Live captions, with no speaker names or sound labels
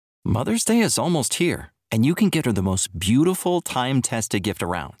Mother's Day is almost here, and you can get her the most beautiful time-tested gift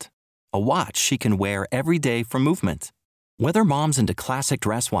around. A watch she can wear every day from Movement. Whether mom's into classic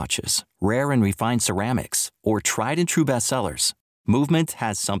dress watches, rare and refined ceramics, or tried and true bestsellers, Movement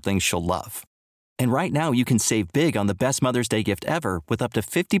has something she'll love. And right now you can save big on the best Mother's Day gift ever with up to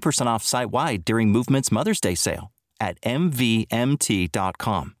 50% off site-wide during Movement's Mother's Day sale at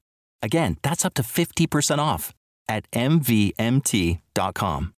MVMT.com. Again, that's up to 50% off at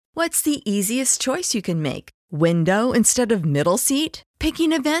MVMT.com. What's the easiest choice you can make? Window instead of middle seat?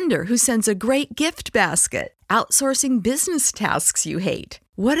 Picking a vendor who sends a great gift basket? Outsourcing business tasks you hate?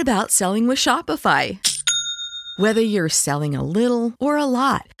 What about selling with Shopify? Whether you're selling a little or a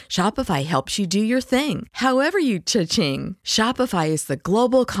lot, Shopify helps you do your thing, however you cha-ching. Shopify is the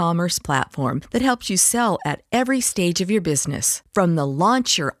global commerce platform that helps you sell at every stage of your business. From the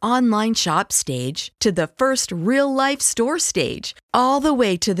launch your online shop stage to the first real-life store stage, all the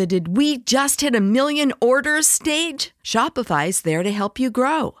way to the did we just hit a million orders stage. Shopify's there to help you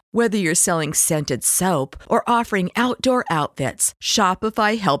grow. Whether you're selling scented soap or offering outdoor outfits,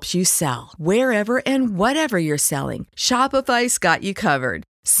 Shopify helps you sell. Wherever and whatever you're selling, Shopify's got you covered.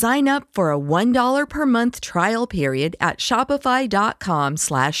 Sign up for a $1 per month trial period at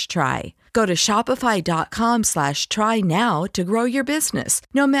shopify.com/try. Go to shopify.com/try now to grow your business,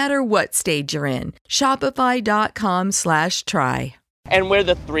 no matter what stage you're in. Shopify.com/try. And we're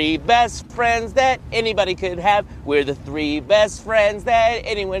the three best friends that anybody could have. We're the three best friends that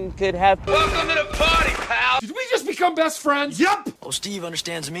anyone could have. Welcome to the party, pal! Did we just become best friends? Yup! Oh, Steve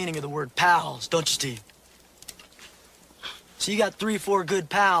understands the meaning of the word pals, don't you, Steve? So you got 3 or 4 good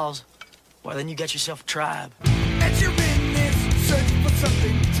pals. Well, then you got yourself a tribe. As you're in this, searching for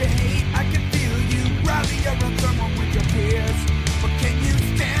something to hate, I can feel you rally around someone with your peers. But can you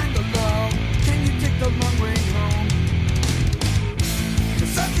stand alone? Can you take the long way home?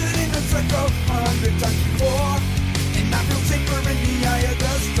 Cause I've stood in a circle 100 times before, and I feel safer in the eye of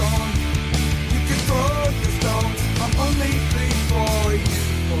the storm. You can throw the stones, I'm only free for you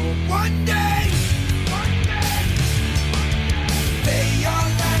for one day. They all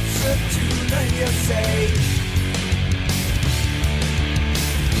answer to the hearsay,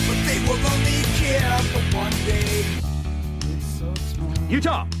 but they will only care for one day. It's so small.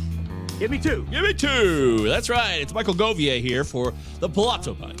 Utah, give me 2. Give me 2. That's right. It's Michael Govier here for the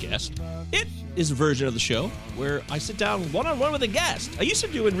Palazzo Podcast. It is a version of the show where I sit down one-on-one with a guest. I used to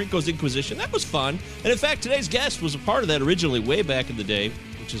do Enrico's Inquisition. That was fun. And in fact, today's guest was a part of that originally way back in the day,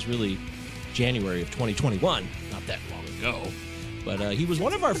 which is really January of 2021. Not that long ago. But he was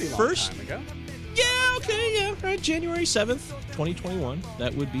one of our first. Yeah, okay, yeah, right. January 7th, 2021.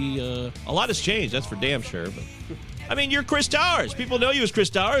 That would be a lot has changed. That's for damn sure. But I mean, you're Chris Towers. People know you as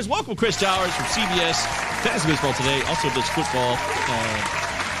Chris Towers. Welcome, Chris Towers from CBS Fantasy Baseball Today. Also does football.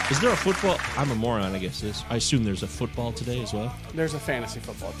 Is there a football? I'm a moron, I guess. I assume there's a football today as well. There's a fantasy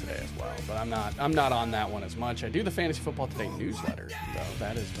football today as well, but I'm not on that one as much. I do the fantasy football today newsletter, though.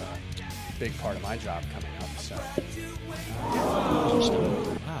 That is a big part of my job coming up. So.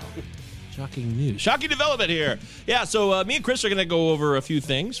 Wow. Shocking news. Shocking development here. Yeah, so me and Chris are going to go over a few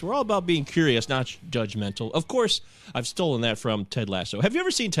things. We're all about being curious, not judgmental. Of course, I've stolen that from Ted Lasso. Have you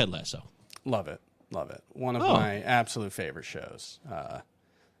ever seen Ted Lasso? Love it. Love it. One of my absolute favorite shows.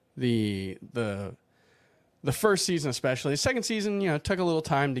 The first season especially. The second season, took a little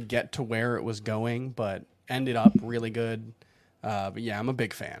time to get to where it was going, but ended up really good. But yeah, I'm a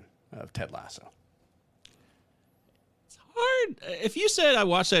big fan of Ted Lasso. Hard. If you said I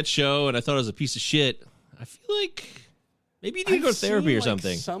watched that show and I thought it was a piece of shit, I feel like maybe you need to go to therapy or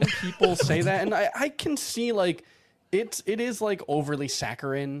something. Some people say that, and I can see it is overly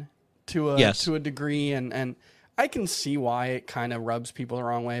saccharine to a degree, and I can see why it kind of rubs people the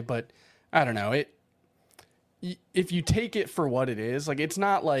wrong way. But I don't know if you take it for what it is, it's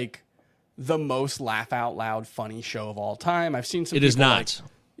not like the most laugh out loud funny show of all time. I've seen some. It is not.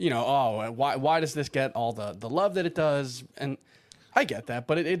 Why does this get all the love that it does? And I get that,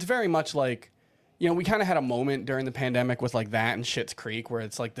 but it's very much like, we kind of had a moment during the pandemic with that and Schitt's Creek where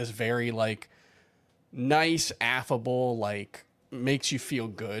it's this very nice, affable, makes you feel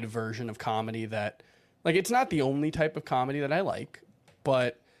good version of comedy that it's not the only type of comedy that I like,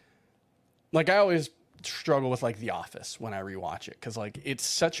 but I always struggle with The Office when I rewatch it because it's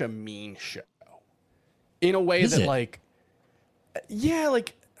such a mean show in a way that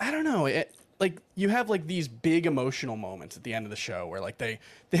I don't know. You have a big emotional moments at the end of the show where they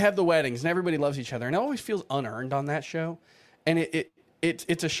have the weddings and everybody loves each other, and it always feels unearned on that show. And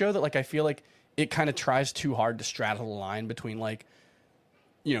it's a show that I feel it kind of tries too hard to straddle the line between The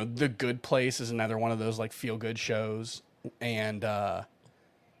Good Place is another one of those feel good shows, and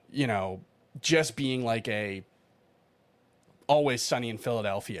just being like a Always Sunny in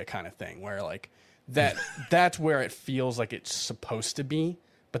Philadelphia kind of thing, where like that's where it feels like it's supposed to be,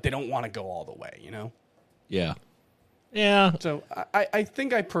 but they don't want to go all the way, Yeah. Yeah. So I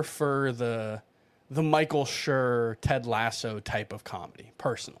think I prefer the Michael Schur, Ted Lasso type of comedy,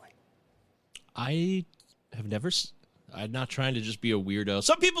 personally. I have never... I'm not trying to just be a weirdo.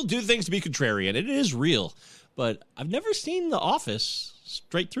 Some people do things to be contrarian. It is real. But I've never seen The Office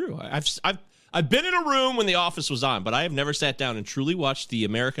straight through. I've been in a room when The Office was on, but I have never sat down and truly watched The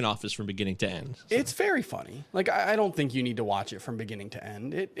American Office from beginning to end. So. It's very funny. Like, I don't think you need to watch it from beginning to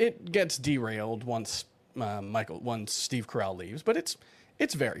end. It gets derailed once Steve Carell leaves, but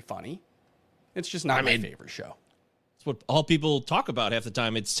it's very funny. It's just not my favorite show. It's what all people talk about half the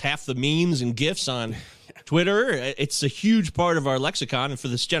time. It's half the memes and GIFs on Twitter. It's a huge part of our lexicon, and for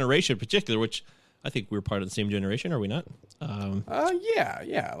this generation in particular, which I think we're part of the same generation, are we not?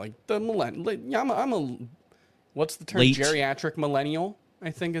 Yeah. Like the I'm a what's the term? Late. Geriatric millennial,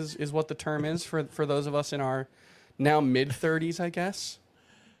 I think is what the term is for those of us in our now mid-30s, I guess.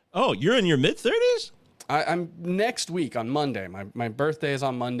 Oh, you're in your mid-30s? I'm next week on Monday. My birthday is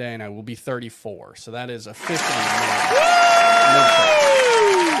on Monday, and I will be 34. So that is officially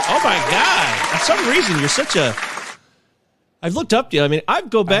Oh my God! For some reason, you're such a. I've looked up to you. I mean, I'd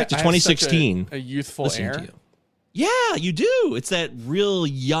go back to 2016. A youthful air. To you. Yeah, you do. It's that real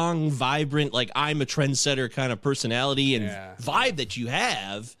young, vibrant, like I'm a trendsetter kind of personality and vibe that you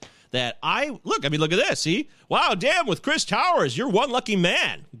have. That look at this. See, wow, damn! With Chris Towers, you're one lucky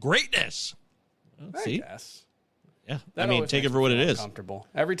man. Greatness. I guess. Yeah, That take it for what it is. Comfortable.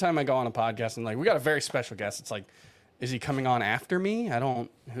 Every time I go on a podcast and like, we got a very special guest. It's like, is he coming on after me? I don't.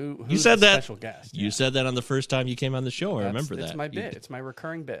 Who's you said the that. Special guest? You said that on the first time you came on the show. I remember that. It's my bit. It's my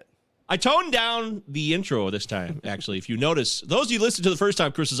recurring bit. I toned down the intro this time, actually. If you notice, those of you listened to the first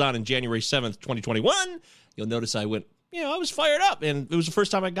time Chris was on in January 7th, 2021, you'll notice I went, I was fired up, and it was the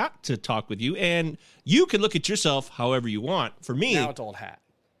first time I got to talk with you, and you can look at yourself however you want. For me... Now it's old hat.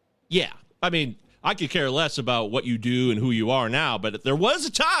 Yeah. I mean, I could care less about what you do and who you are now, but there was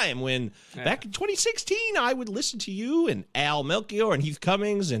a time when, back in 2016, I would listen to you and Al Melchior and Heath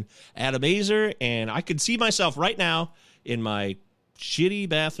Cummings and Adam Azer, and I could see myself right now in my shitty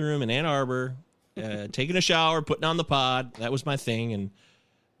bathroom in Ann Arbor, taking a shower, putting on the pod. That was my thing, and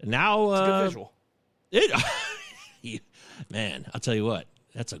now... It's a good visual. Man, I'll tell you what,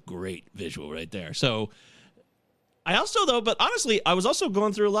 that's a great visual right there. So... I also, though, but honestly, I was also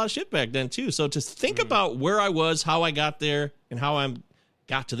going through a lot of shit back then, too. So to think about where I was, how I got there, and how I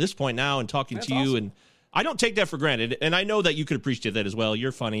got to this point now and talking to you, and I don't take that for granted. And I know that you could appreciate that as well.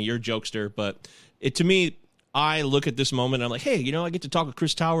 You're funny. You're a jokester. But to me, I look at this moment, and I'm like, hey, I get to talk with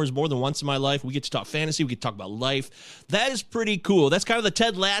Chris Towers more than once in my life. We get to talk fantasy. We get to talk about life. That is pretty cool. That's kind of the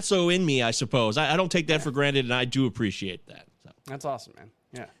Ted Lasso in me, I suppose. I don't take that for granted, and I do appreciate that. So. That's awesome, man.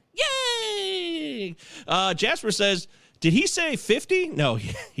 Yeah. Yay! Jasper says, did he say 50? No,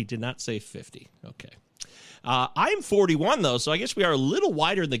 he did not say 50. Okay. I'm 41, though, so I guess we are a little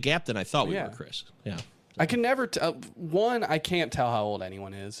wider in the gap than I thought we were, Chris. Yeah. I can never tell. I can't tell how old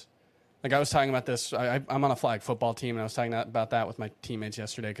anyone is. Like, I was talking about this. I'm on a flag football team, and I was talking about that with my teammates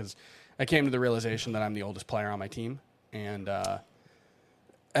yesterday because I came to the realization that I'm the oldest player on my team. And I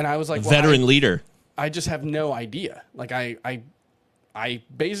was like, veteran leader. I just have no idea. Like, I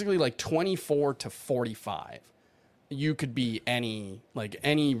basically like 24 to 45. You could be any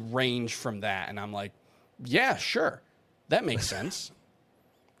range from that. And I'm like, yeah, sure. That makes sense.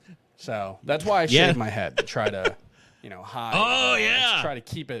 So that's why I shaved my head to try to, hide. Oh, yeah. Try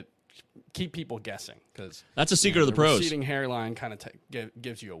to keep people guessing. Because that's a secret of the pros. The receding hairline kind of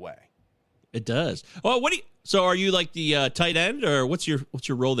gives you away. It does. Well, so are you like the tight end, or what's your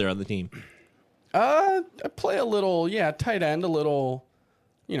role there on the team? I play a little, tight end, a little,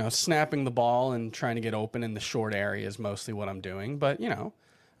 snapping the ball and trying to get open in the short area is mostly what I'm doing. But,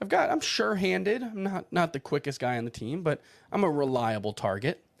 I'm sure-handed. I'm not the quickest guy on the team, but I'm a reliable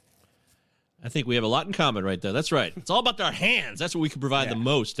target. I think we have a lot in common right there. That's right. It's all about our hands. That's what we can provide the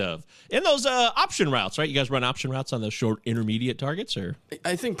most of. And those option routes, right? You guys run option routes on those short intermediate targets, or?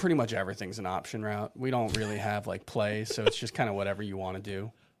 I think pretty much everything's an option route. We don't really have play, so it's just kind of whatever you want to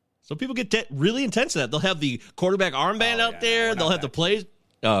do. So people get really intense at that. They'll have the quarterback armband out there. They'll have the plays.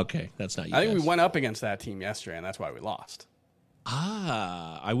 Oh, okay. That's not you I think we went up against that team yesterday, and that's why we lost.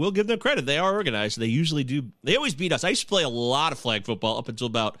 I will give them credit. They are organized. They usually do. They always beat us. I used to play a lot of flag football up until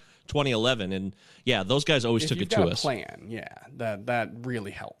about 2011, and those guys always took it to us. Plan, that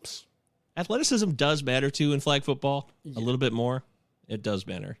really helps. Athleticism does matter too in flag football a little bit more. It does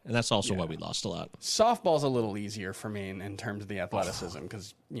matter. And that's also why we lost a lot. Softball's a little easier for me in terms of the athleticism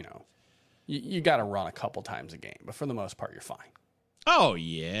because, you got to run a couple times a game. But for the most part, you're fine. Oh,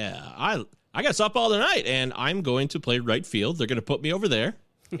 yeah. I got softball tonight, and I'm going to play right field. They're going to put me over there.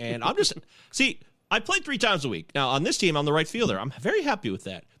 And I'm just – see, I play 3 times a week. Now, on this team, I'm the right fielder. I'm very happy with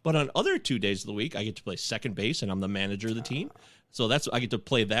that. But on other 2 days of the week, I get to play second base, and I'm the manager of the team. So I get to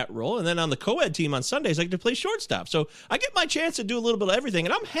play that role. And then on the co-ed team on Sundays, I get to play shortstop. So I get my chance to do a little bit of everything.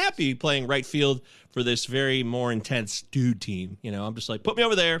 And I'm happy playing right field for this very more intense dude team. I'm just like, put me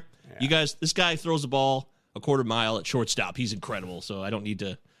over there. Yeah. You guys, this guy throws the ball a quarter mile at shortstop. He's incredible. So I don't need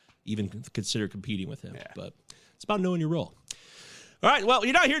to even consider competing with him. Yeah. But it's about knowing your role. All right. Well,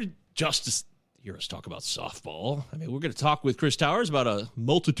 you're not here just to hear us talk about softball. I mean, we're going to talk with Chris Towers about a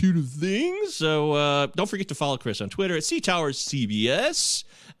multitude of things. So don't forget to follow Chris on Twitter at CTowersCBS.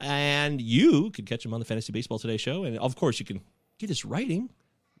 And you can catch him on the Fantasy Baseball Today show. And, of course, you can get his writing.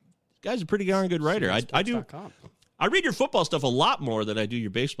 This guy's a pretty darn good writer. I read your football stuff a lot more than I do your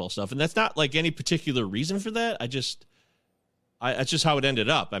baseball stuff. And that's not like any particular reason for that. That's just how it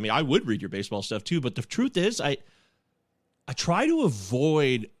ended up. I mean, I would read your baseball stuff too. But the truth is, I try to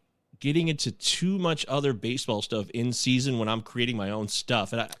avoid getting into too much other baseball stuff in season when I'm creating my own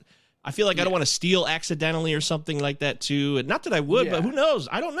stuff. And I feel like I don't want to steal accidentally or something like that too. And not that I would, but who knows?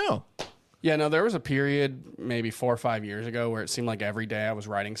 I don't know. Yeah, no, there was a period maybe 4 or 5 years ago where it seemed like every day I was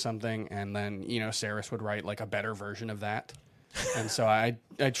writing something and then, Saris would write like a better version of that. And so I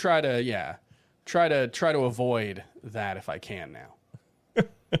try to avoid that if I can now.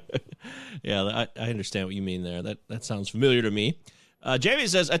 Yeah, I understand what you mean there. That sounds familiar to me. Jamie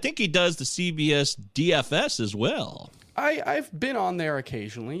says, I think he does the CBS DFS as well. I've been on there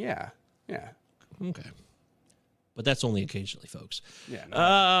occasionally, yeah. Okay. But that's only occasionally, folks. Yeah.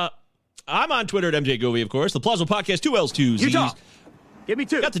 No. I'm on Twitter at MJ Govey, of course. The Plaza Podcast, 2 L's, 2 Z's. Utah. Give me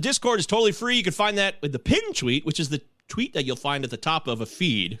 2. Got the Discord is totally free. You can find that with the pin tweet, which is the tweet that you'll find at the top of a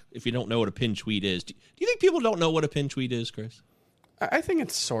feed if you don't know what a pin tweet is. Do you think people don't know what a pin tweet is, Chris? I think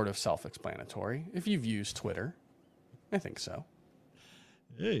it's sort of self-explanatory. If you've used Twitter, I think so.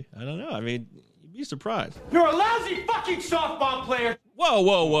 Hey, I don't know. I mean, you'd be surprised. You're a lousy fucking softball player.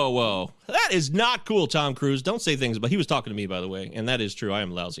 Whoa. That is not cool, Tom Cruise. Don't say things, but he was talking to me, by the way, and that is true. I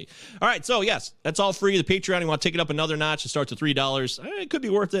am lousy. All right, so yes, that's all free. The Patreon, you want to take it up another notch, it starts at $3. It could be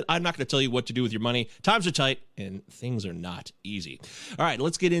worth it. I'm not going to tell you what to do with your money. Times are tight, and things are not easy. All right,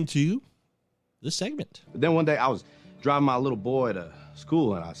 let's get into this segment. But then one day I was driving my little boy to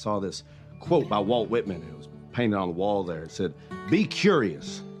school, and I saw this quote by Walt Whitman. It was painted on the wall there. It said, "Be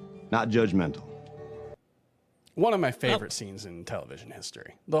curious, not judgmental." One of my favorite scenes in television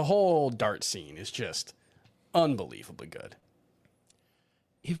history. The whole dart scene is just unbelievably good.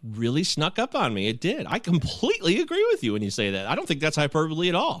 It really snuck up on me. It did. I completely agree with you when you say that. I don't think that's hyperbole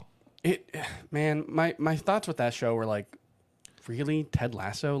at all. Man, my thoughts with that show were like, really? Ted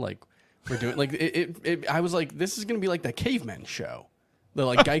Lasso? Like, we're doing, like, I was like, this is going to be like the Cavemen show. The,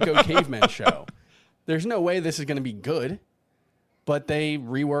 like, Geico Cavemen show. There's no way this is going to be good. But they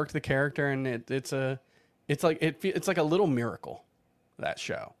reworked the character, and it's like a little miracle, that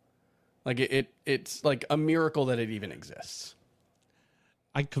show. Like it's like a miracle that it even exists.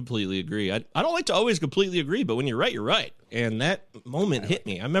 I completely agree. I don't like to always completely agree, but when you're right, you're right. And that moment hit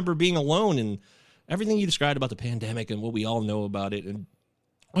me. I remember being alone and everything you described about the pandemic and what we all know about it, and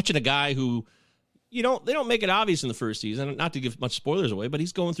watching a guy who, they don't make it obvious in the first season, not to give much spoilers away, but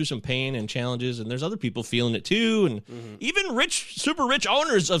he's going through some pain and challenges, and there's other people feeling it too. And even super rich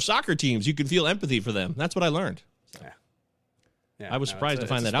owners of soccer teams, you can feel empathy for them. That's what I learned. So. Yeah, I was surprised to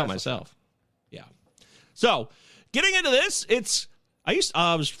find that out myself. Yeah. So getting into this,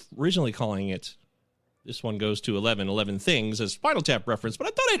 I was originally calling it, this one goes to 11 things as Spinal Tap reference, but I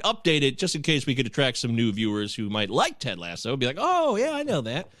thought I'd update it just in case we could attract some new viewers who might like Ted Lasso. Be like, oh, yeah, I know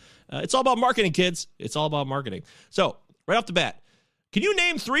that. It's all about marketing, kids. It's all about marketing. So, right off the bat, can you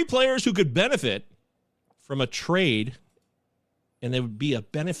name 3 players who could benefit from a trade, and there would be a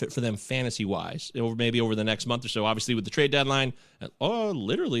benefit for them fantasy-wise, maybe over the next month or so, obviously with the trade deadline,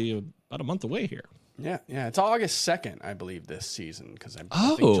 literally about a month away here. Yeah. It's August 2nd, I believe, this season, because I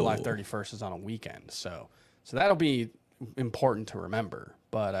think July 31st is on a weekend. So that'll be important to remember.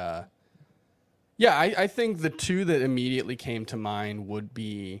 But, I think the 2 that immediately came to mind would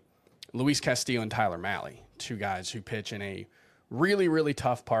be Luis Castillo and Tyler Mahle, 2 guys who pitch in a really, really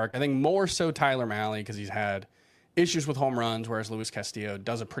tough park. I think more so Tyler Mahle because he's had issues with home runs, whereas Luis Castillo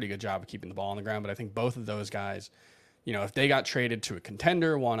does a pretty good job of keeping the ball on the ground. But I think both of those guys, if they got traded to a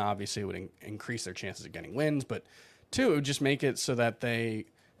contender, 1, obviously would increase their chances of getting wins, but 2, it would just make it so that they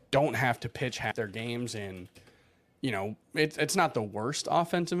don't have to pitch half their games in, it's not the worst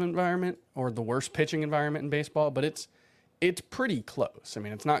offensive environment or the worst pitching environment in baseball, but it's pretty close. I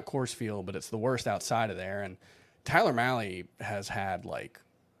mean, it's not Coors Field, but it's the worst outside of there. And Tyler Mahle has had like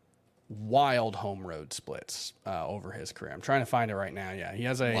wild home road splits over his career. I'm trying to find it right now. Yeah, he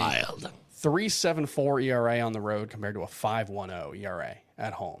has a 3.74 ERA on the road compared to a 5.10 ERA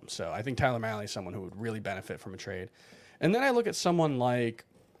at home. So I think Tyler Mahle is someone who would really benefit from a trade. And then I look at someone like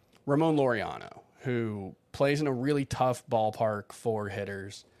Ramon Laureano, who plays in a really tough ballpark for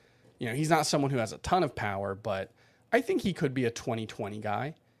hitters. He's not someone who has a ton of power, but I think he could be a 2020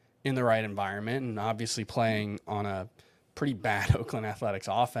 guy in the right environment. And obviously playing on a pretty bad Oakland Athletics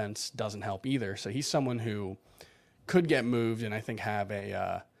offense doesn't help either. So he's someone who could get moved and I think have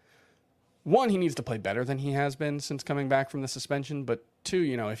one, he needs to play better than he has been since coming back from the suspension. But two,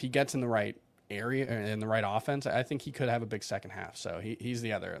 if he gets in the right area, in the right offense, I think he could have a big second half. So he's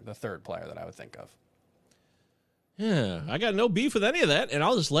the third player that I would think of. Yeah, I got no beef with any of that, and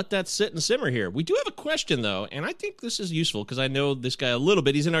I'll just let that sit and simmer here. We do have a question, though, and I think this is useful because I know this guy a little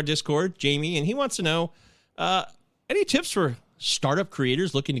bit. He's in our Discord, Jamie, and he wants to know, any tips for startup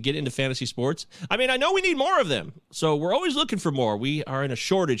creators looking to get into fantasy sports? I mean, I know we need more of them, so we're always looking for more. We are in a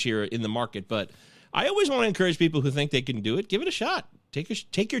shortage here in the market, but I always want to encourage people who think they can do it. Give it a shot.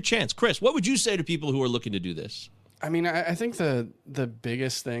 Take your chance. Chris, what would you say to people who are looking to do this? I mean, I think the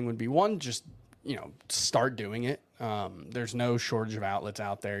biggest thing would be, one, just start doing it. There's no shortage of outlets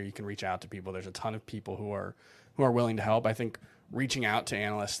out there. You can reach out to people. There's a ton of people who are willing to help. I think reaching out to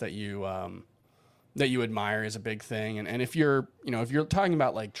analysts that you admire is a big thing. And if you're talking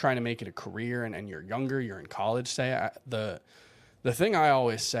about like trying to make it a career and you're younger, you're in college, say, the thing I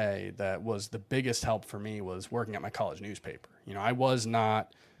always say that was the biggest help for me was working at my college newspaper.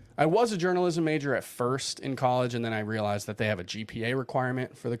 I was a journalism major at first in college, and then I realized that they have a GPA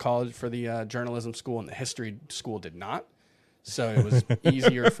requirement for the journalism school, and the history school did not. So it was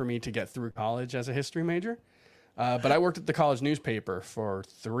easier for me to get through college as a history major. But I worked at the college newspaper for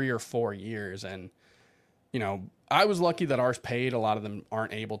 3 or 4 years, and I was lucky that ours paid. A lot of them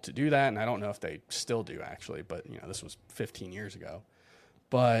aren't able to do that, and I don't know if they still do actually. But this was 15 years ago.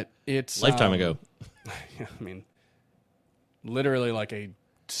 But it's lifetime ago. I mean, literally like a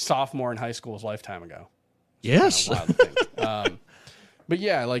sophomore in high school's lifetime ago. Yes. Wild to think. But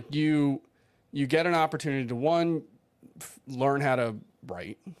yeah, like you get an opportunity to learn how to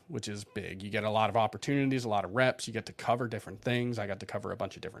write, which is big. You get a lot of opportunities, a lot of reps. You get to cover different things. I got to cover a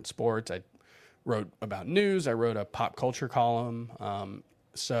bunch of different sports. I wrote about news. I wrote a pop culture column.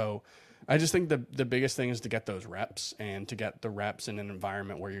 So I just think the biggest thing is to get those reps and to get the reps in an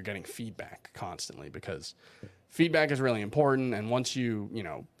environment where you're getting feedback constantly, because feedback is really important. And once you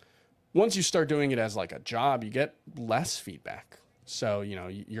start doing it as like a job, you get less feedback. So,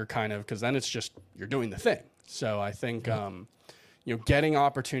 you're kind of, because then it's just, you're doing the thing. So I think, getting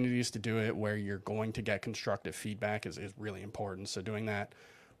opportunities to do it where you're going to get constructive feedback is really important. So doing that,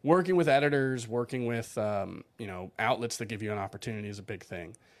 working with editors, working with, outlets that give you an opportunity is a big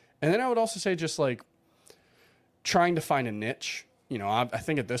thing. And then I would also say just like trying to find a niche. I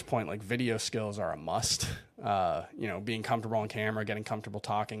think at this point, like video skills are a must. Being comfortable on camera, getting comfortable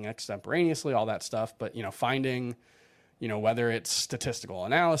talking extemporaneously, all that stuff. But, finding, whether it's statistical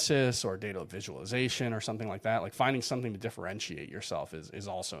analysis or data visualization or something like that, like finding something to differentiate yourself is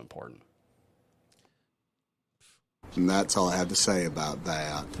also important. And that's all I have to say about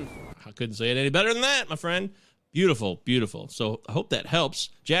that. I couldn't say it any better than that, my friend. Beautiful, beautiful. So I hope that helps.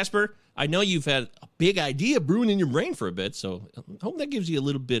 Jasper, I know you've had a big idea brewing in your brain for a bit, so I hope that gives you a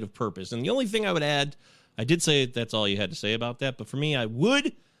little bit of purpose. And the only thing I would add, I did say that's all you had to say about that, but for me, I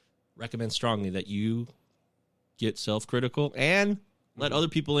would recommend strongly that you get self-critical and let other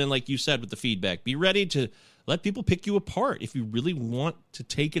people in, like you said, with the feedback. Be ready to let people pick you apart if you really want to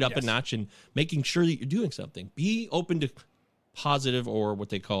take it up a notch and making sure that you're doing something. Be open to positive or what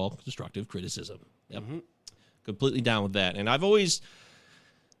they call destructive criticism. Yep. Mm-hmm. Completely down with that. And I've always,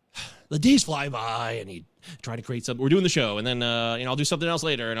 the days fly by and you try to create something. We're doing the show and then, I'll do something else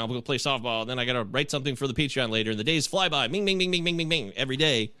later and I'll go play softball. And then I got to write something for the Patreon later and the days fly by. Bing, bing, bing, bing, bing, bing, bing, every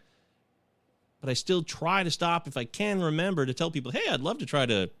day. But I still try to stop if I can remember to tell people, hey, I'd love to try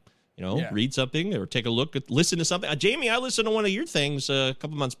to, read something or take a look at, listen to something. Jamie, I listened to one of your things a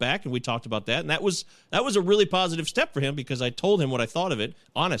couple months back and we talked about that. And that was a really positive step for him because I told him what I thought of it.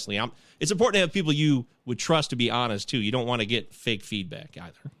 Honestly, it's important to have people you would trust to be honest too. You don't want to get fake feedback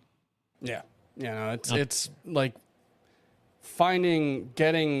either. Yeah. It's like I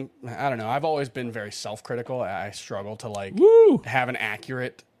don't know. I've always been very self-critical. I struggle to have an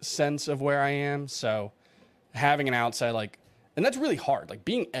accurate sense of where I am. So having an outside, and that's really hard. Like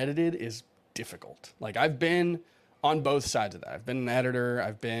being edited is difficult. Like I've been on both sides of that. I've been an editor,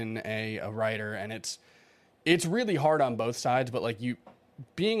 I've been a writer, and it's really hard on both sides, but like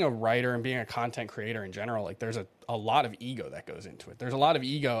being a writer and being a content creator in general, like there's a lot of ego that goes into it. There's a lot of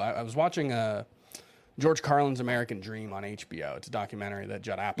ego. I was watching George Carlin's American Dream on HBO. It's a documentary that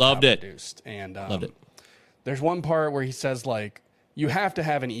Judd Apatow produced. And Loved it. There's one part where he says, like, you have to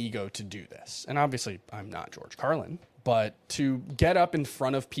have an ego to do this. And obviously, I'm not George Carlin, but to get up in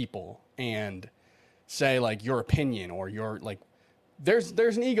front of people and say, like, your opinion or your, like, there's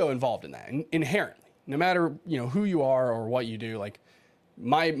an ego involved in that, inherently. No matter, who you are or what you do, like,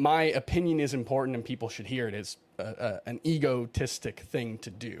 my opinion is important and people should hear it. It's an egotistic thing to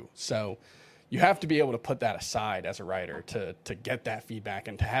do. So you have to be able to put that aside as a writer to get that feedback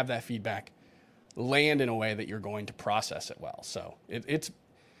and to have that feedback land in a way that you're going to process it well. So it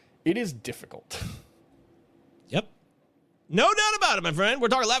is difficult. Yep. No doubt about it, my friend. We're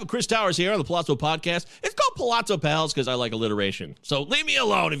talking live with Chris Towers here on the Palazzo Podcast. It's called Palazzo Pals because I like alliteration. So leave me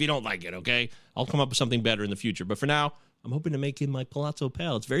alone if you don't like it, okay? I'll come up with something better in the future. But for now, I'm hoping to make him my Palazzo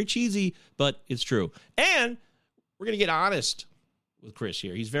Pal. It's very cheesy, but it's true. And we're going to get honest with Chris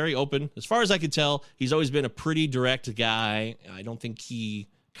here. He's very open. As far as I can tell, he's always been a pretty direct guy. I don't think he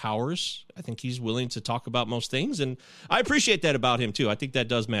cowers. I think he's willing to talk about most things, and I appreciate that about him, too. I think that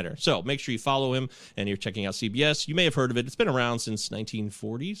does matter. So make sure you follow him, and you're checking out CBS. You may have heard of it. It's been around since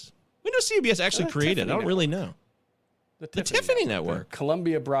 1940s. When was CBS actually created? I don't really know. The Tiffany Network. The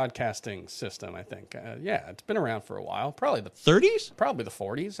Columbia Broadcasting System, I think. Yeah, it's been around for a while. Probably the 30s? Probably the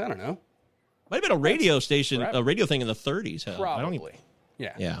 40s. I don't know. Might have been a radio station, a radio thing in the 30s. Hell. Probably.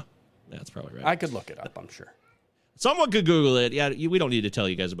 Yeah, that's probably right. I could look it up, I'm sure. Someone could Google it. Yeah, we don't need to tell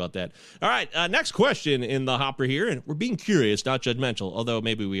you guys about that. All right, next question in the hopper here, and we're being curious, not judgmental, although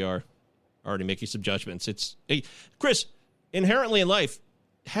maybe we are already making some judgments. Hey, Chris, inherently in life,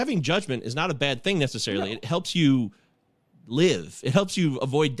 having judgment is not a bad thing necessarily. No. It helps you live. It helps you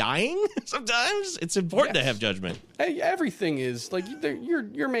avoid dying sometimes. It's important to have judgment. Hey, everything is like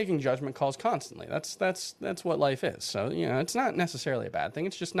you're making judgment calls constantly. That's what life is. So, it's not necessarily a bad thing.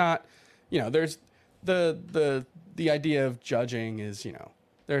 It's just not, there's the idea of judging is,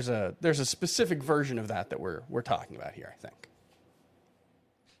 there's a specific version of that we're talking about here, I think.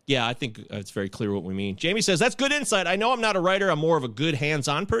 Yeah, I think it's very clear what we mean. Jamie says, that's good insight. I know I'm not a writer. I'm more of a good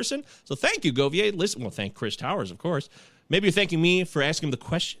hands-on person. So thank you, Govier. Thank Chris Towers, of course. Maybe you're thanking me for asking the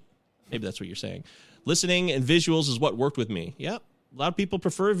question. Maybe that's what you're saying. Listening and visuals is what worked with me. Yeah, a lot of people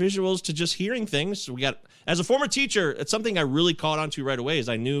prefer visuals to just hearing things. So as a former teacher, it's something I really caught on to right away is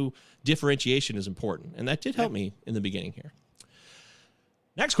I knew differentiation is important. And that did help me in the beginning here.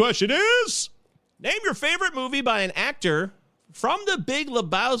 Next question is, name your favorite movie by an actor from The Big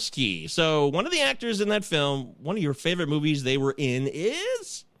Lebowski. So one of the actors in that film, one of your favorite movies they were in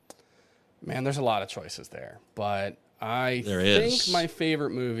is? Man, there's a lot of choices there, but I think my favorite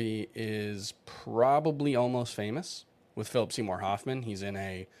movie is probably Almost Famous with Philip Seymour Hoffman. He's in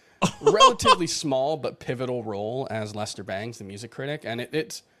a relatively small but pivotal role as Lester Bangs, the music critic, and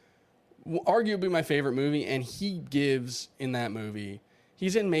it's arguably my favorite movie, and he gives in that movie,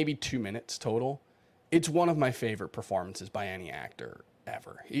 he's in maybe 2 minutes total. It's one of my favorite performances by any actor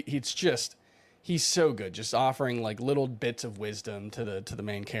ever. He's so good, just offering like little bits of wisdom to the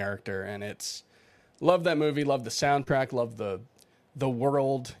main character, and love that movie, love the soundtrack, love the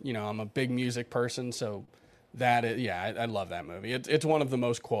world. I'm a big music person, so I love that movie. It's one of the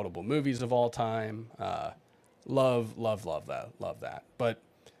most quotable movies of all time. Love that. But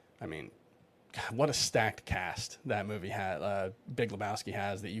I mean, God, what a stacked cast that movie had. Big Lebowski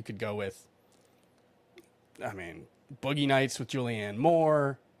has that you could go with. I mean, Boogie Nights with Julianne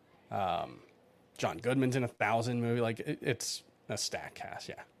Moore. John Goodman's in 1,000 movie. Like it's a stacked cast.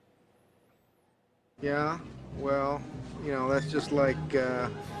 Yeah. Yeah, well, that's just like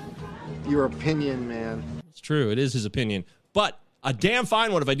your opinion, man. It's true. It is his opinion. But a damn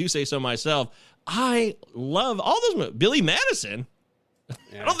fine one if I do say so myself. I love all those movies. Billy Madison.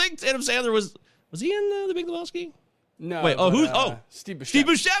 Yeah. I don't think Adam Sandler was he in The Big Lebowski? No. Wait, Steve Buscemi. Steve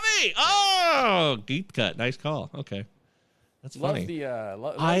Buscemi. Yeah. Oh, deep cut. Nice call. Okay. That's funny.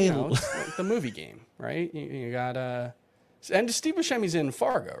 It's the movie game, right? You got and Steve Buscemi's in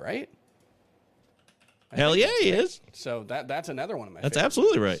Fargo, right? Hell yeah, he is. So that's another one of my. That's favorites.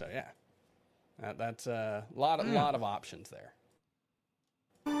 Absolutely right. So yeah, that's a lot of options there.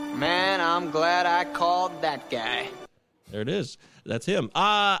 Man, I'm glad I called that guy. There it is. That's him.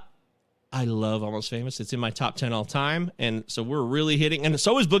 I love Almost Famous. It's in my top 10 all time, and so we're really hitting. And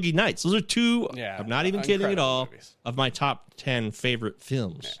so is Boogie Nights. Those are two. Yeah, I'm not even kidding at all. Movies. Of my top 10 favorite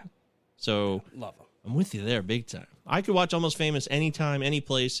films. Yeah. So love them. I'm with you there big time. I could watch Almost Famous anytime, any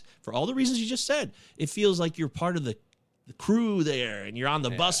place, for all the reasons you just said. It feels like you're part of the crew there, and you're on the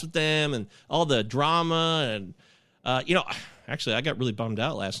bus with them, and all the drama. And, actually, I got really bummed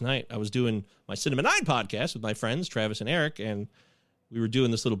out last night. I was doing my Cinema 9 podcast with my friends, Travis and Eric, and we were doing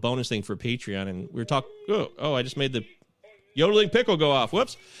this little bonus thing for Patreon, and we were talking, I just made the yodeling pickle go off.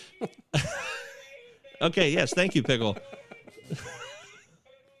 Whoops. Okay, yes, thank you, Pickle.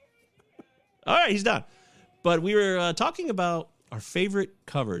 All right, he's done. But we were talking about our favorite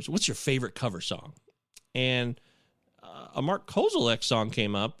covers. What's your favorite cover song? And a Mark Kozelek song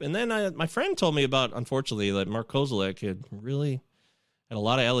came up. And then my friend told me about, unfortunately, that Mark Kozelek had a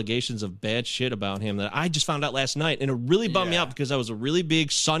lot of allegations of bad shit about him that I just found out last night. And it really bummed me out because I was a really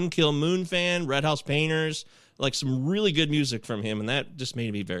big Sun Kill Moon fan, Red House Painters, like some really good music from him. And that just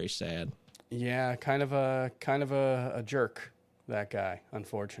made me very sad. Yeah, kind of a jerk, that guy,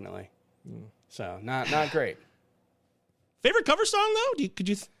 unfortunately. So not great. Favorite cover song though? Do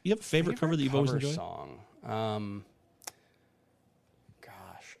you have a favorite cover that you've always enjoyed? Song.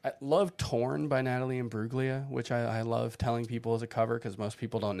 I love "Torn" by Natalie Imbruglia, which I love telling people is a cover because most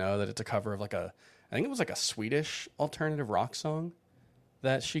people don't know that it's a cover of I think it was like a Swedish alternative rock song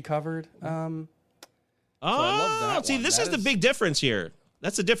that she covered. So I love that. See, this is the big difference here.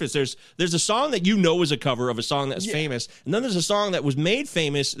 That's the difference. There's a song that you know is a cover of a song that's famous, and then there's a song that was made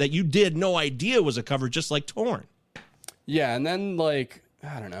famous that you did no idea was a cover, just like "Torn." Yeah, and then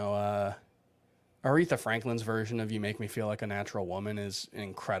Aretha Franklin's version of "You Make Me Feel Like a Natural Woman" is an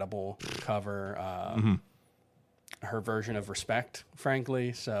incredible cover. Her version of "Respect,"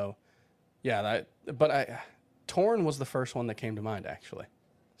 frankly. So, yeah, "Torn" was the first one that came to mind, actually.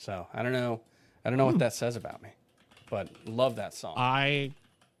 So I don't know what that says about me. But love that song. I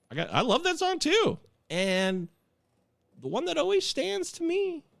love that song too. And the one that always stands to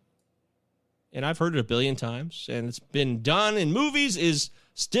me, and I've heard it a billion times, and it's been done in movies, is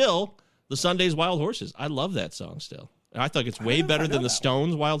still the Sundays Wild Horses. I love that song still. And I think it's way better than the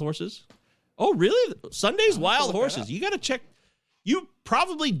Stones Wild Horses. Oh, really? Sundays Wild Horses. You got to check. You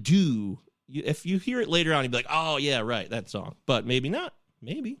probably do. If you hear it later on, you'd be like, oh, yeah, right, that song. But maybe not.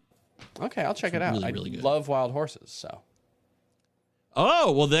 Maybe. Okay, I'll check it out. Really I love Wild Horses, so.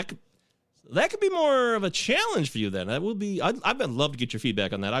 Oh, well, that could be more of a challenge for you then. That will be. I'd love to get your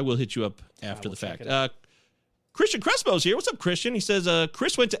feedback on that. I will hit you up after the fact. Christian Crespo's here. What's up, Christian? He says,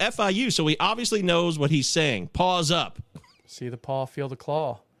 Chris went to FIU, so he obviously knows what he's saying. Paws up. See the paw, feel the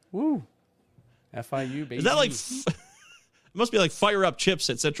claw. Woo. FIU, baby. Is that like, it must be like Fire Up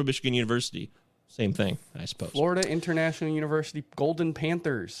Chips at Central Michigan University. Same thing, I suppose. Florida International University Golden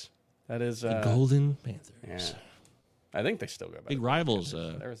Panthers. That is the Golden Panthers. Yeah. I think they still go back. Big rivals.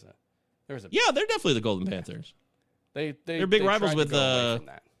 There was a. Yeah, they're definitely the Golden Panthers. They're big rivals with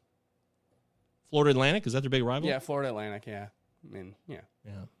Florida Atlantic. Is that their big rival? Yeah, Florida Atlantic. Yeah, I mean, yeah.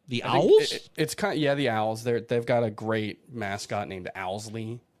 The Owls. It's kind of, the Owls. They've got a great mascot named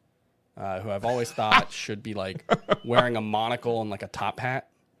Owlsley, who I've always thought should be like wearing a monocle and like a top hat.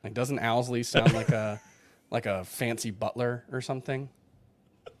 Like, doesn't Owlsley sound like a fancy butler or something?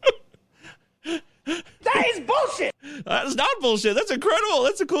 That is bullshit. That is not bullshit. That's incredible.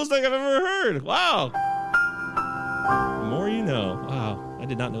 That's the coolest thing I've ever heard. Wow. The more you know. Wow. I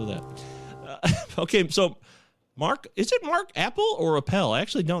did not know that. Okay, so Mark, is it Mark Appel or Appel? I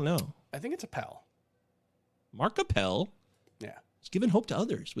actually don't know. I think it's Appel. Mark Appel. Yeah. He's given hope to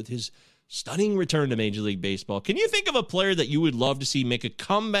others with his stunning return to Major League Baseball. Can you think of a player that you would love to see make a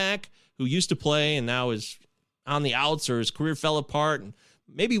comeback who used to play and now is on the outs or his career fell apart and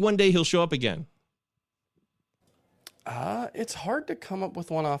maybe one day he'll show up again? It's hard to come up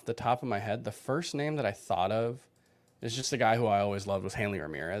with one off the top of my head. The first name that I thought of is just a guy who I always loved was Hanley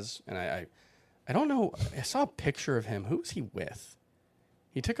Ramirez. And I don't know. I saw a picture of him. Who was he with?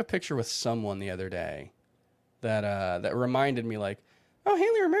 He took a picture with someone the other day that reminded me like, oh,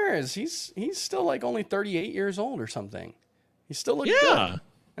 Hanley Ramirez, he's still like only 38 years old or something. He still looks good.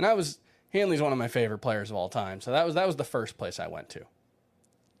 And Hanley's one of my favorite players of all time. So that was the first place I went to.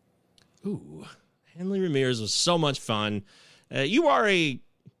 Ooh, Hanley Ramirez was so much fun. You are a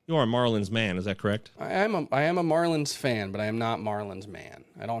Marlins man, is that correct? I am a Marlins fan, but I am not Marlins man.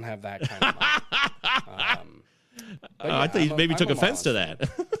 I don't have that kind of mind. I thought you maybe took offense to that.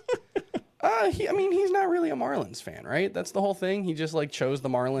 He's not really a Marlins fan, right? That's the whole thing. He just like chose the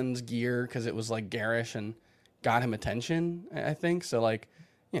Marlins gear because it was like garish and got him attention, I think. So like,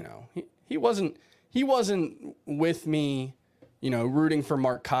 he wasn't with me, rooting for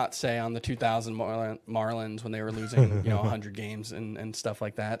Mark Kotsay on the 2000 Marlins when they were losing, 100 games and stuff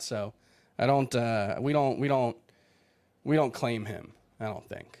like that. So we don't claim him, I don't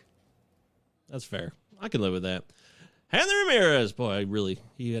think. That's fair. I can live with that. Henry Ramirez, boy, really,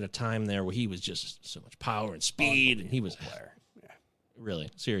 he had a time there where he was just so much power and speed, and he was player. Yeah. Really,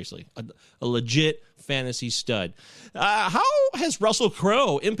 seriously, a legit fantasy stud. How has Russell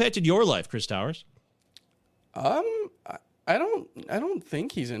Crowe impacted your life, Chris Towers? I don't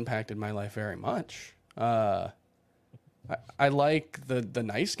think he's impacted my life very much. I like the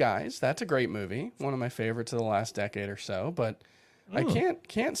Nice Guys. That's a great movie. One of my favorites of the last decade or so. But I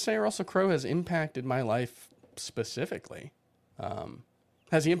can't say Russell Crowe has impacted my life specifically.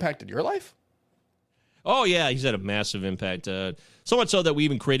 Has he impacted your life? Oh, yeah, he's had a massive impact. So much so that we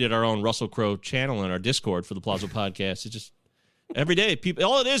even created our own Russell Crowe channel in our Discord for the Palazzo Podcast. It's just every day, people.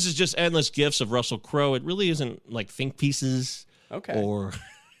 All it is just endless gifs of Russell Crowe. It really isn't like think pieces or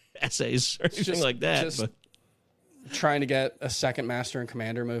essays or anything like that. Just but trying to get a second Master and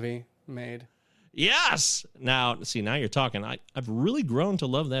Commander movie made. Yes. Now you're talking. I've really grown to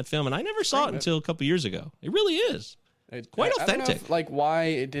love that film, and I never saw it until a couple years ago. It really is. It's quite authentic. I don't know why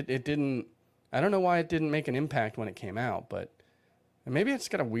it didn't. I don't know why it didn't make an impact when it came out, but maybe it's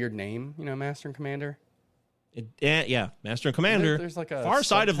got a weird name, Master and Commander. Master and Commander. There's like a Far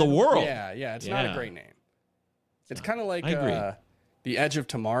Side of the World. Yeah. It's not a great name. It's kind of like I agree. The Edge of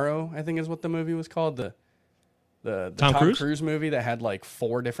Tomorrow, I think is what the movie was called. The Tom Cruise movie that had like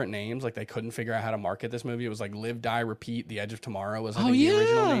 4 different names. Like they couldn't figure out how to market this movie. It was like Live, Die, Repeat. The Edge of Tomorrow was the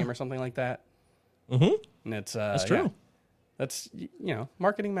original name or something like that. Mm-hmm. And it's that's true. Yeah. That's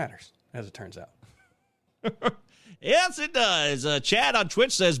marketing matters, as it turns out. Yes, it does. Chad on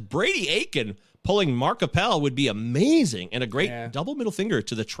Twitch says Brady Aiken pulling Mark Appel would be amazing and a great double middle finger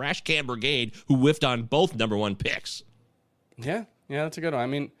to the Trash Can Brigade who whiffed on both number 1 picks. Yeah, that's a good one. I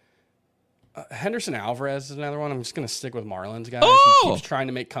mean, Henderson Alvarez is another one. I'm just going to stick with Marlins, guys. He keeps trying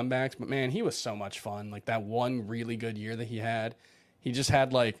to make comebacks, but man, he was so much fun. Like that one really good year that he had. He just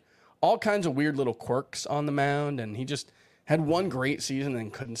had like all kinds of weird little quirks on the mound, and he just had one great season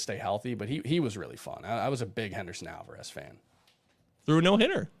and couldn't stay healthy, but he was really fun. I was a big Henderson Alvarez fan. Threw a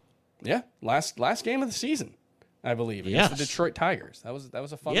no-hitter. Yeah, last game of the season, I believe, against the Detroit Tigers. That was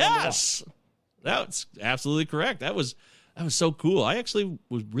a fun one to watch. That's absolutely correct. That was so cool. I actually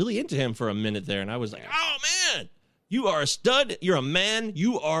was really into him for a minute there, and I was like, oh, man, you are a stud. You're a man.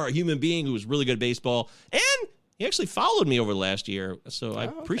 You are a human being who was really good at baseball. And he actually followed me over last year, so I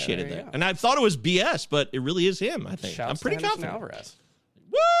appreciated that. And I thought it was BS, but it really is him, I think. I'm pretty confident. Alvarez.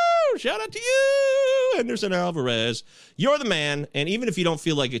 Woo! Shout out to you, Henderson Alvarez. You're the man, and even if you don't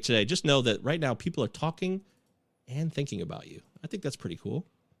feel like it today, just know that right now people are talking and thinking about you. I think that's pretty cool.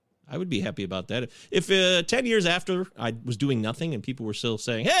 I would be happy about that. If 10 years after I was doing nothing and people were still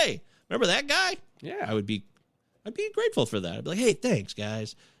saying, hey, remember that guy? Yeah. I'd be grateful for that. I'd be like, hey, thanks,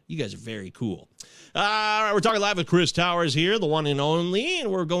 guys. You guys are very cool. We're talking live with Chris Towers here, the one and only, and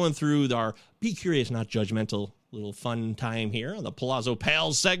we're going through our Be Curious, Not Judgmental little fun time here on the Palazzo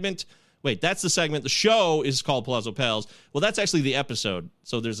Pals segment. Wait, that's the segment. The show is called Palazzo Pals. Well, that's actually the episode.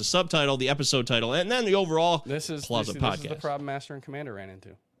 So there's a subtitle, the episode title, and then the overall Palazzo podcast. This is the problem Master and Commander ran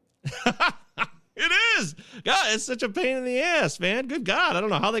into. It is. God, it's such a pain in the ass, man. Good God. I don't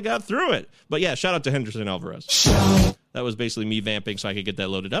know how they got through it. But yeah, shout out to Henderson Alvarez. That was basically me vamping so I could get that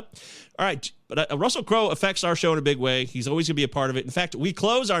loaded up. All right. But Russell Crowe affects our show in a big way. He's always going to be a part of it. In fact, we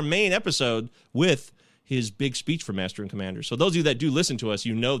close our main episode with his big speech for Master and Commander. So those of you that do listen to us,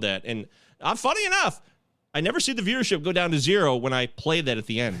 you know that. And funny enough, I never see the viewership go down to 0 when I play that at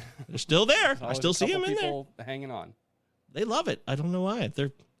the end. They're still there. I still see them in there. Hanging on. They love it. I don't know why.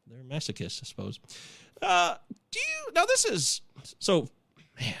 They're masochists, I suppose. Man,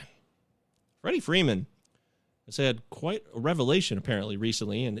 Freddie Freeman has had quite a revelation apparently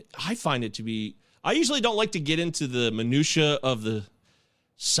recently, and I find it to be, I usually don't like to get into the minutia of the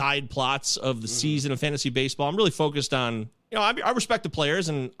side plots of the season of fantasy baseball. I'm really focused on, I respect the players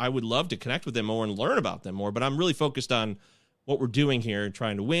and I would love to connect with them more and learn about them more, but I'm really focused on what we're doing here and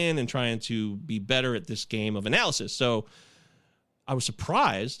trying to win and trying to be better at this game of analysis. So I was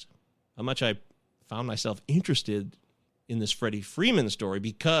surprised how much I found myself interested in this Freddie Freeman story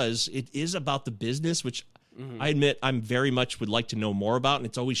because it is about the business, which I admit I'm very much would like to know more about, and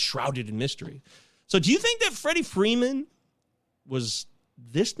it's always shrouded in mystery. So do you think that Freddie Freeman was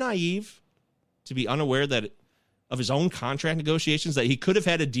this naive to be unaware of his own contract negotiations, that he could have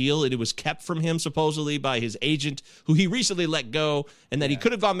had a deal and it was kept from him supposedly by his agent who he recently let go, and that he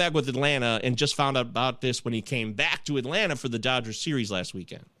could have gone back with Atlanta and just found out about this when he came back to Atlanta for the Dodgers series last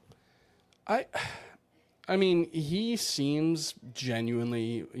weekend? I mean, he seems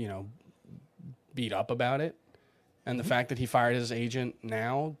genuinely, beat up about it. And the fact that he fired his agent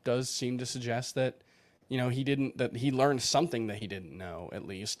now does seem to suggest that, that he learned something that he didn't know, at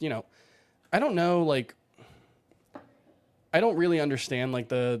least. I don't know, like, I don't really understand, like,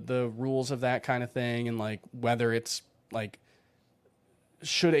 the rules of that kind of thing, and, like, whether it's, like,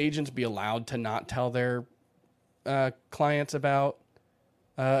 should agents be allowed to not tell their clients about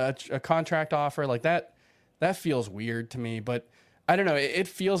a contract offer? Like, that feels weird to me, but I don't know. It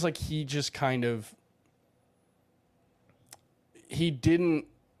feels like he just kind of, he didn't,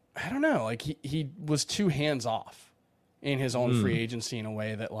 I don't know, like, he was too hands-off in his own free agency in a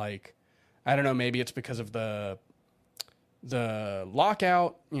way that, like, I don't know, maybe it's because of the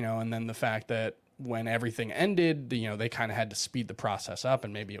lockout, you know, and then the fact that when everything ended, you know, they kind of had to speed the process up,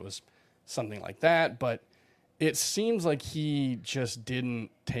 and maybe it was something like that. But it seems like he just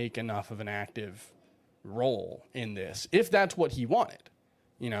didn't take enough of an active role in this, if that's what he wanted,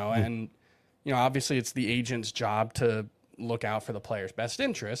 you know. And, you know, obviously it's the agent's job to look out for the player's best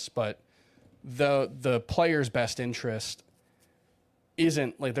interests, but the player's best interest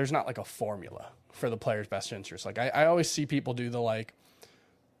isn't, like, there's not like a formula for the player's best interest. Like, I always see people do the, like,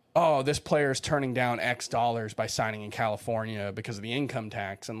 oh, this player is turning down X dollars by signing in California because of the income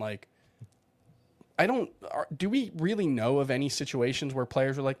tax. And, like, do we really know of any situations where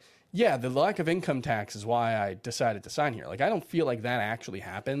players are like, yeah, the lack of income tax is why I decided to sign here? Like, I don't feel like that actually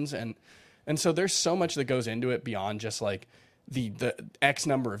happens. And so there's so much that goes into it beyond just, like, the X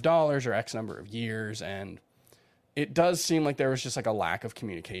number of dollars or X number of years. And it does seem like there was just, like, a lack of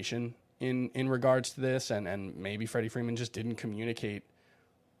communication in regards to this, and maybe Freddie Freeman just didn't communicate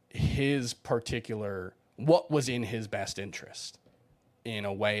his particular, what was in his best interest in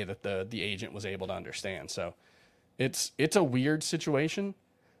a way that the agent was able to understand. So it's a weird situation.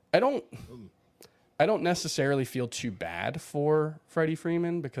 I don't necessarily feel too bad for Freddie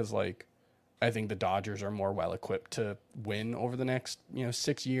Freeman, because, like, I think the Dodgers are more well equipped to win over the next,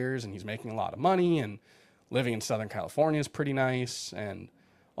 6 years, and he's making a lot of money, and living in Southern California is pretty nice and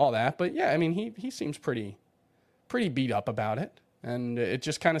all that. But yeah, I mean, he seems pretty beat up about it. And it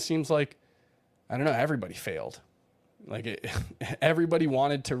just kind of seems like, I don't know, everybody failed. Like, everybody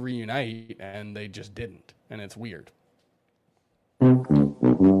wanted to reunite, and they just didn't. And it's weird. There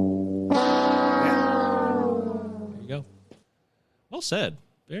you go. Well said.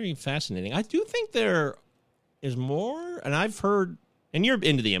 Very fascinating. I do think there is more, and I've heard, and you're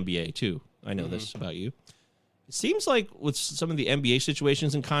into the NBA too. I know this about you. It seems like with some of the NBA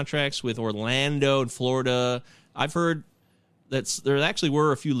situations and contracts with Orlando and Florida, I've heard that there actually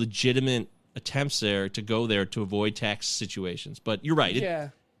were a few legitimate attempts there to go there to avoid tax situations. But you're right.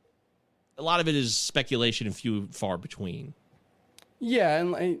 Yeah. A lot of it is speculation and few far between. Yeah,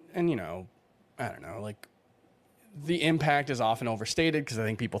 and you know, I don't know, like, the impact is often overstated, because I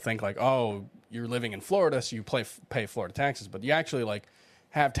think people think, like, oh, you're living in Florida, so you pay Florida taxes, but you actually, like,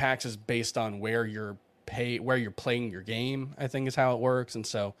 have taxes based on where you're playing your game, I think is how it works. And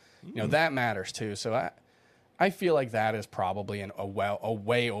so, you know, that matters too. So I feel like that is probably a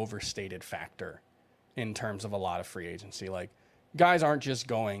way overstated factor in terms of a lot of free agency. Like, guys aren't just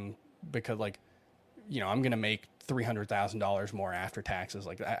going because, like, you know, I'm going to make $300,000 more after taxes.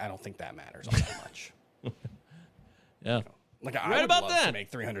 Like, I don't think that matters all that much. Yeah. You know, like, I would love to make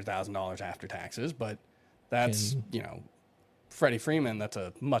 $300,000 after taxes, but that's, you know, Freddie Freeman, that's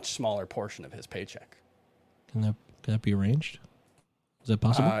a much smaller portion of his paycheck. Can that be arranged? Is that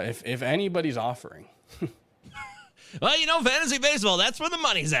possible? If anybody's offering. Well, you know, fantasy baseball, that's where the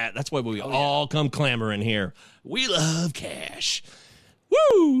money's at. That's why we all come clamoring here. We love cash.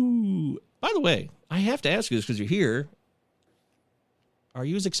 Woo! By the way, I have to ask you this because you're here. Are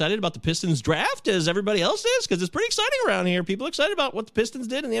you as excited about the Pistons draft as everybody else is? Because it's pretty exciting around here. People are excited about what the Pistons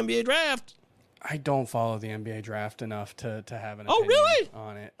did in the NBA draft. I don't follow the NBA draft enough to have an opinion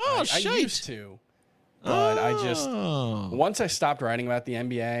on it. Oh, I used to. But I just, once I stopped writing about the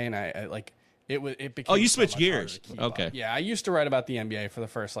NBA, and it became you so switched much gears. harder to keep Okay. up. Yeah, I used to write about the NBA for the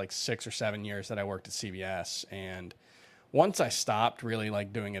first, like, 6 or 7 years that I worked at CBS. And once I stopped really,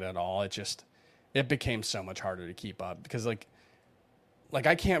 like, doing it at all, it became so much harder to keep up, because, like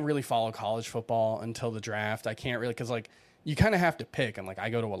I can't really follow college football until the draft. I can't really, because, like, you kind of have to pick. And, like, I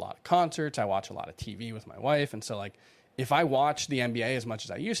go to a lot of concerts. I watch a lot of TV with my wife. And so, like, if I watch the NBA as much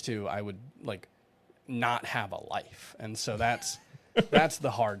as I used to, I would, like, not have a life. And so that's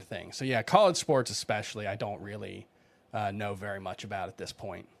the hard thing. So, yeah, college sports especially, I don't really know very much about at this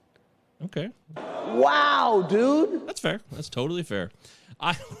point. Okay. Wow, dude. That's fair. That's totally fair.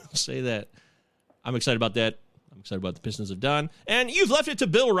 I will say that I'm excited about that. I'm excited about what the Pistons have done. And you've left it to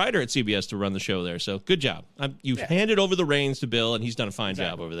Bill Ryder at CBS to run the show there. So good job. You've handed over the reins to Bill, and he's done a fine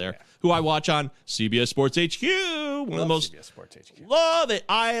job over there, who I watch on CBS Sports HQ. One of the most. CBS Sports HQ. Love it.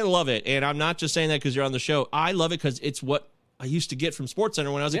 I love it. And I'm not just saying that because you're on the show. I love it because it's what I used to get from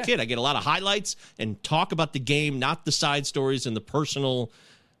SportsCenter when I was a kid. I get a lot of highlights and talk about the game, not the side stories and the personal,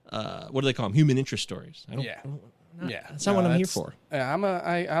 what do they call them? Human interest stories. That's not what I'm here for.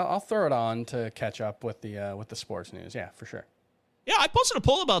 I'll throw it on to catch up with the sports news. Yeah, for sure. Yeah, I posted a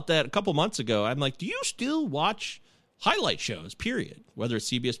poll about that a couple months ago. I'm like, do you still watch highlight shows, period? Whether it's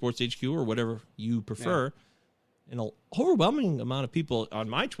CBS Sports HQ or whatever you prefer. Yeah. And an overwhelming amount of people on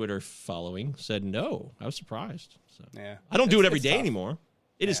my Twitter following said no. I was surprised. So I don't do it every day anymore.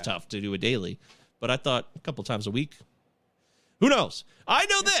 It is tough to do it daily. But I thought a couple times a week. Who knows? I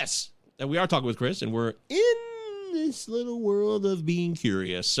know this, that we are talking with Chris, and we're in this little world of being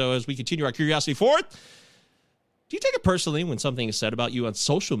curious. So as we continue our curiosity forth, do you take it personally when something is said about you on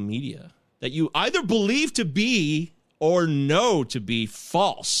social media that you either believe to be or know to be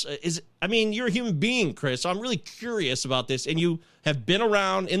false? You're a human being, Chris, so I'm really curious about this, and you have been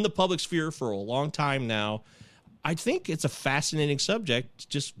around in the public sphere for a long time now. I think it's a fascinating subject.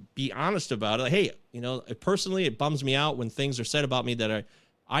 Just be honest about it. Like, hey, personally, it bums me out when things are said about me that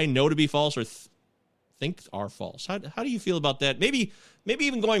I know to be false or think are false. How do you feel about that? Maybe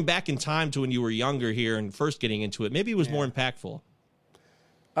even going back in time to when you were younger here and first getting into it, maybe it was more impactful.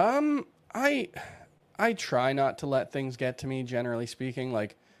 I try not to let things get to me, generally speaking.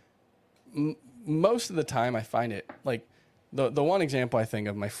 Like, most of the time I find it, like, the one example I think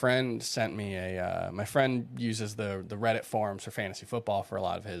of, my friend sent me my friend uses the Reddit forums for fantasy football for a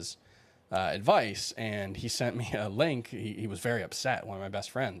lot of his advice, and he sent me a link. He was very upset, one of my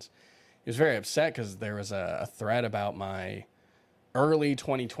best friends. He was very upset because there was a thread about my early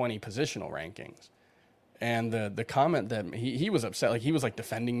 2020 positional rankings. And the comment that he was upset, like he was like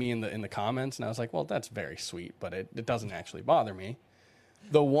defending me in the comments, and I was like, well, that's very sweet, but it doesn't actually bother me.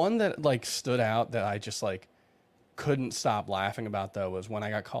 The one that like stood out that I just like couldn't stop laughing about though was when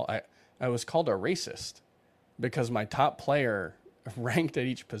I got called. I was called a racist because my top player ranked at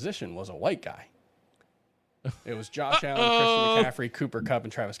each position was a white guy. It was Josh Allen, Christian McCaffrey, Cooper Kupp,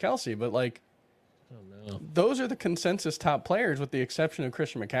 and Travis Kelce, but like. Oh, no. Those are the consensus top players, with the exception of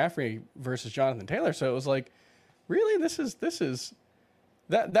Christian McCaffrey versus Jonathan Taylor. So it was like, really, this is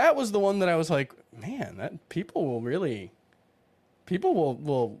that was the one that I was like, man, that people will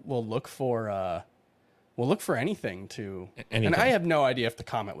look for anything to. Anything. And I have no idea if the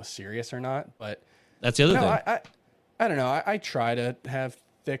comment was serious or not, but that's the other thing. I don't know. I try to have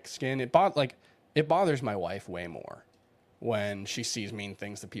thick skin. It bothers my wife way more when she sees mean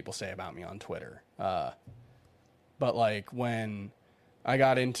things that people say about me on Twitter. But like when I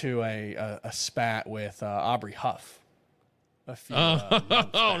got into a spat with Aubrey Huff a few months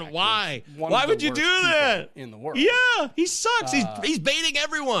back, why? Why would you do that? In the world. Yeah, he sucks. He's baiting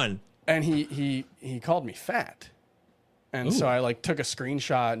everyone. And he called me fat. And Ooh. So I like took a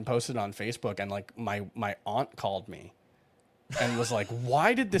screenshot and posted it on Facebook, and like my aunt called me and was like,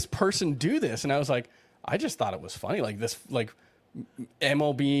 why did this person do this? And I was like, I just thought it was funny. Like this, like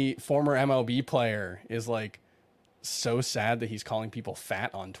former MLB player is like so sad that he's calling people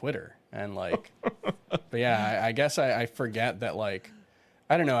fat on Twitter. And like, but yeah, I guess I forget that, like,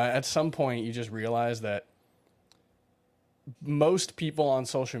 I don't know. At some point you just realize that most people on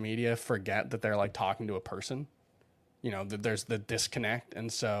social media forget that they're like talking to a person, that there's the disconnect.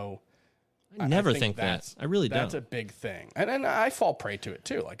 And so I never think that. I really don't. That's a big thing. And I fall prey to it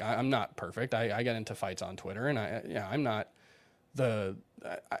too. Like I'm not perfect. I get into fights on Twitter, and I'm not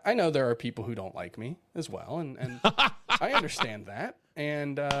I know there are people who don't like me as well. And I understand that.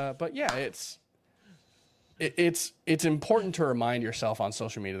 And, but yeah, it's important to remind yourself on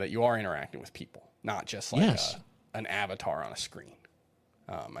social media that you are interacting with people, not just like an avatar on a screen.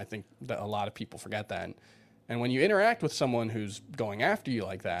 I think that a lot of people forget that. And when you interact with someone who's going after you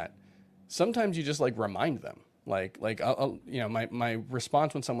like that, sometimes you just like remind them, my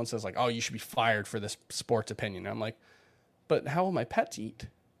response when someone says like, oh, you should be fired for this sports opinion. I'm like, but how will my pets eat?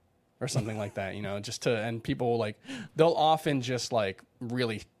 Or something like that, and people like, they'll often just like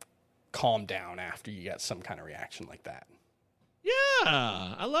really calm down after you get some kind of reaction like that. Yeah,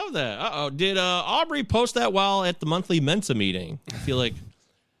 I love that. Did Aubrey post that while at the monthly Mensa meeting? I feel like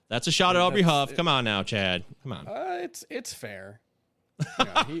that's a shot at Aubrey Huff. Come on now, Chad. Come on. It's fair.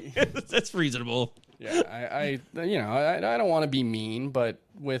 That's reasonable. Yeah, I don't want to be mean, but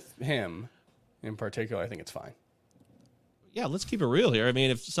with him in particular, I think it's fine. Yeah, let's keep it real here. I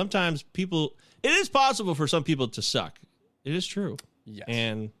mean, if sometimes it is possible for some people to suck. It is true. Yes.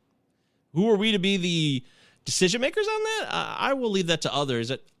 And who are we to be the decision makers on that? I will leave that to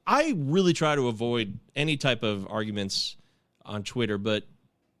others. I really try to avoid any type of arguments on Twitter, but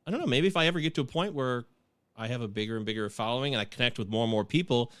I don't know, maybe if I ever get to a point where I have a bigger and bigger following and I connect with more and more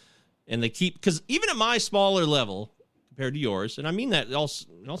people and they keep, because even at my smaller level, compared to yours, and I mean that in all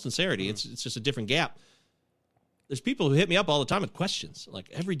sincerity. It's just a different gap. There's people who hit me up all the time with questions, like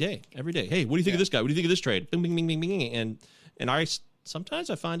every day. Hey, what do you think of this guy? What do you think of this trade? Bing, bing, bing, bing, bing. And sometimes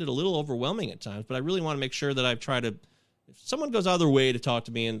I find it a little overwhelming at times, but I really want to make sure that I've tried to. If someone goes out of their way to talk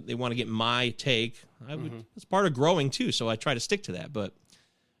to me and they want to get my take, I would. It's part of growing too, so I try to stick to that. But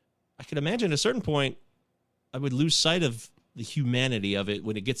I could imagine at a certain point, I would lose sight of the humanity of it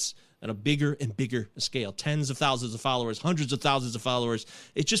when it gets on a bigger and bigger scale. Tens of thousands of followers, hundreds of thousands of followers.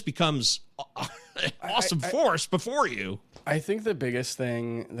 It just becomes an awesome force before you. I think the biggest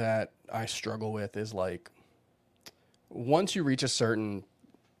thing that I struggle with is like, once you reach a certain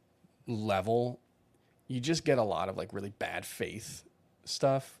level, you just get a lot of like really bad faith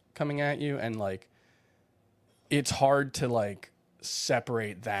stuff coming at you. And like, it's hard to like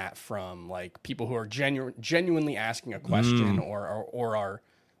separate that from like people who are genuinely asking a question or are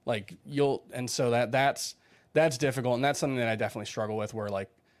like and so that's difficult. And that's something that I definitely struggle with, where like,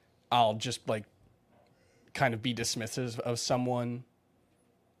 I'll just like kind of be dismissive of someone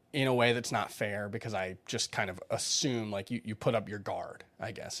in a way that's not fair, because I just kind of assume like you put up your guard,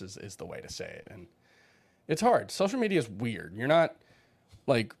 I guess is the way to say it. And it's hard. Social media is weird. You're not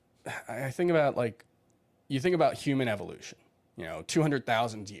like, I think about like, you think about human evolution,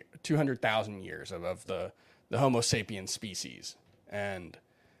 200,000 years of the Homo sapiens species, and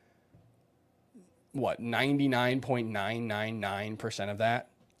what, 99.999% of that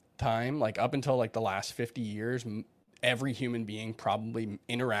time, like up until like the last 50 years, every human being probably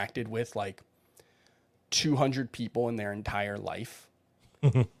interacted with like 200 people in their entire life.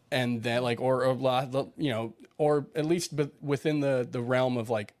 And then like, or at least within the realm of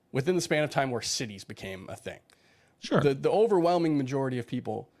like, within the span of time where cities became a thing. Sure. The overwhelming majority of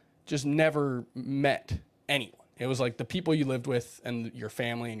people just never met anyone. It was like the people you lived with and your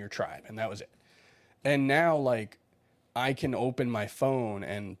family and your tribe, and that was it. And now, like, I can open my phone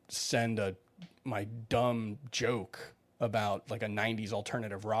and send my dumb joke about like a 90s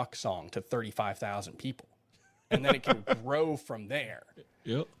alternative rock song to 35,000 people. And then it can grow from there.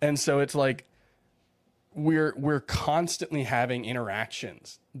 Yep. And so it's like we're constantly having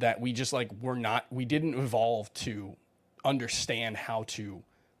interactions that we just like we didn't evolve to understand how to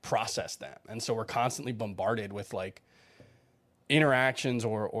process them. And so we're constantly bombarded with like interactions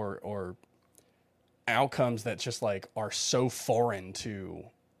or outcomes that just like are so foreign to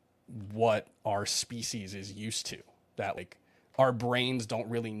what our species is used to, that like our brains don't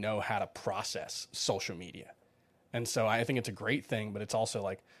really know how to process social media. And so I think it's a great thing, but it's also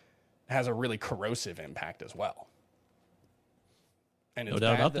like has a really corrosive impact as well. And it's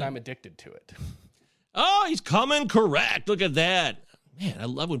bad that I'm addicted to it. Oh, he's coming correct. Look at that. Man, I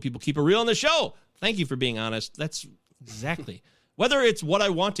love when people keep it real on the show. Thank you for being honest. That's exactly. Whether it's what I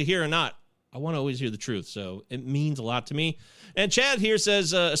want to hear or not, I want to always hear the truth. So it means a lot to me. And Chad here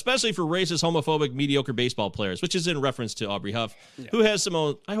says, especially for racist, homophobic, mediocre baseball players, which is in reference to Aubrey Huff, who has some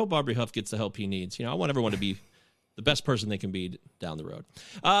own. I hope Aubrey Huff gets the help he needs. I want everyone to be the best person they can be down the road.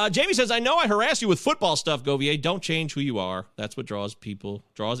 Jamie says, I know I harass you with football stuff, Govier. Don't change who you are. That's what draws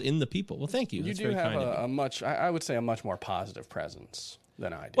in the people. Well, thank you. You do have a much, I would say, a much more positive presence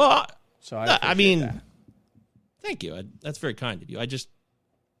than I do. Well, so I mean, that. Thank you. That's very kind of you.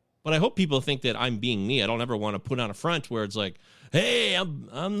 But I hope people think that I'm being me. I don't ever want to put on a front where it's like, hey,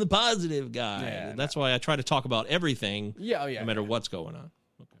 I'm the positive guy. Yeah, that's why I try to talk about everything, no matter what's going on.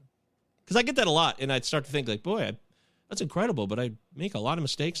 Because I get that a lot, and I'd start to think like, boy, that's incredible, but I make a lot of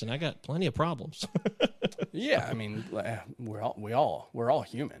mistakes, and I got plenty of problems. Yeah, I mean, we're all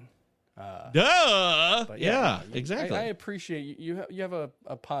human. Duh. Yeah, exactly. I appreciate you. You have a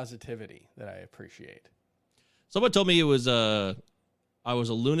positivity that I appreciate. Someone told me it was I was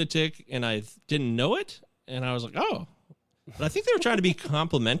a lunatic, and I didn't know it, and I was like, oh. But I think they were trying to be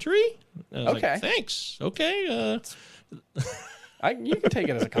complimentary. I was like, thanks. Okay. You can take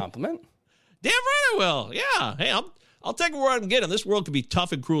it as a compliment. Damn right I will. Yeah. Hey, I'll take it where I can get them. This world can be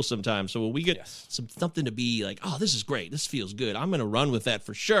tough and cruel sometimes. So when we get something to be like, oh, this is great, this feels good, I'm going to run with that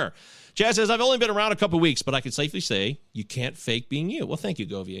for sure. Chad says, I've only been around a couple weeks, but I can safely say you can't fake being you. Well, thank you,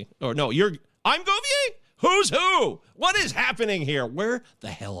 Govier. Or no, I'm Govier? Who's who? What is happening here? Where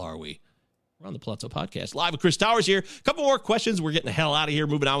the hell are we? We're on the Palazzo Podcast, live with Chris Towers here. A couple more questions. We're getting the hell out of here,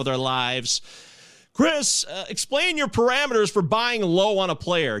 moving on with our lives. Chris, explain your parameters for buying low on a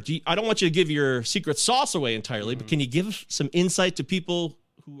player. I don't want you to give your secret sauce away entirely, but can you give some insight to people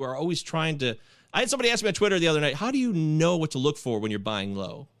who are always trying to... I had somebody ask me on Twitter the other night, how do you know what to look for when you're buying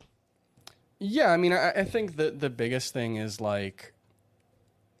low? Yeah, I mean, I think the biggest thing is, like,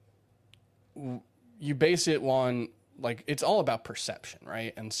 you base it on, like, it's all about perception,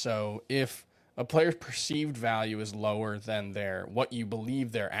 right? And so if a player's perceived value is lower than what you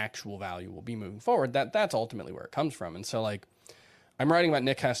believe their actual value will be moving forward, that's ultimately where it comes from. And so, like, I'm writing about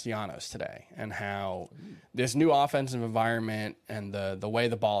Nick Castellanos today and how this new offensive environment and the way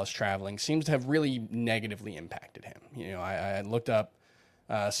the ball is traveling seems to have really negatively impacted him. You know, I looked up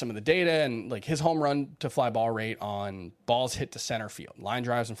some of the data, and like his home run to fly ball rate on balls hit to center field, line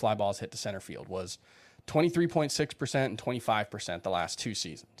drives and fly balls hit to center field, was 23.6% and 25% the last 2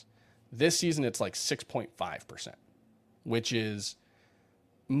 seasons. This season, it's like 6.5%, which is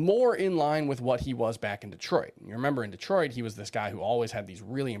more in line with what he was back in Detroit. You remember in Detroit, he was this guy who always had these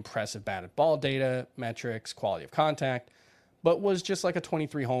really impressive batted ball data, metrics, quality of contact, but was just like a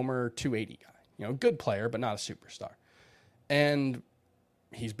 23 homer, 280 guy. You know, good player, but not a superstar. And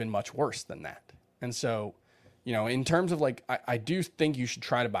he's been much worse than that. And so, you know, in terms of like, I do think you should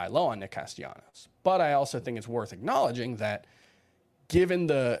try to buy low on Nick Castellanos, but I also think it's worth acknowledging that given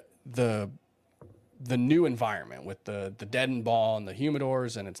the new environment with the deadened ball and the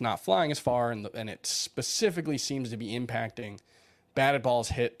humidors, and it's not flying as far, and it specifically seems to be impacting batted balls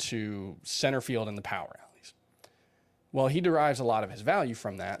hit to center field and the power alleys. Well, he derives a lot of his value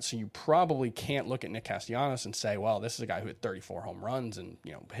from that, so you probably can't look at Nick Castellanos and say, well, this is a guy who hit 34 home runs and,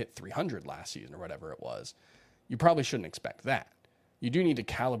 you know, hit 300 last season or whatever it was. You probably shouldn't expect that. You do need to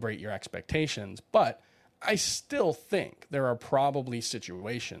calibrate your expectations, but I still think there are probably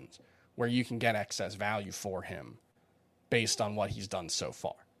situations where you can get excess value for him based on what he's done so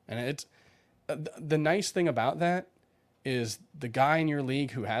far. And it's the nice thing about that is the guy in your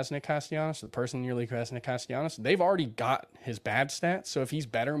league who has Nick Castellanos, the person in your league who has Nick Castellanos, they've already got his bad stats. So if he's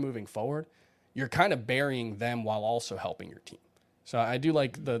better moving forward, you're kind of burying them while also helping your team. So I do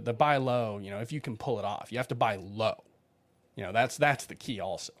like the buy low, you know, if you can pull it off. You have to buy low. You know, that's the key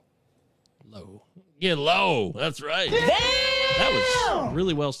also. Low. Yeah, low. That's right. Damn! That was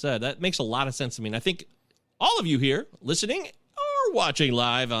really well said. That makes a lot of sense to me. And I think all of you here listening or watching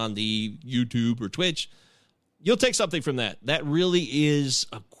live on the YouTube or Twitch, you'll take something from that. That really is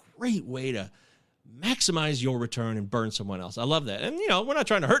a great way to maximize your return and burn someone else. I love that. And, you know, we're not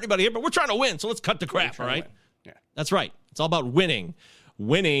trying to hurt anybody here, but we're trying to win. So let's cut the crap, all right? Yeah. That's right. It's all about winning.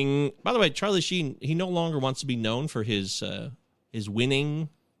 Winning. By the way, Charlie Sheen, he no longer wants to be known for his winning,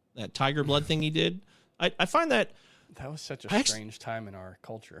 that Tiger Blood thing he did. I find that was such a strange time in our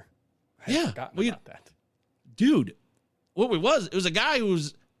culture. I had forgotten about that. Dude, what it was a guy who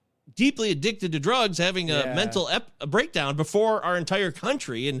was deeply addicted to drugs, having a mental breakdown before our entire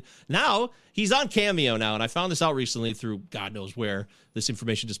country. And now he's on Cameo now. And I found this out recently through God knows where. This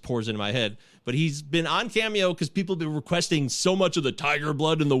information just pours into my head. But he's been on Cameo because people have been requesting so much of the Tiger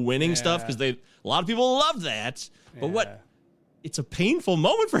Blood and the winning stuff because a lot of people love that. But it's a painful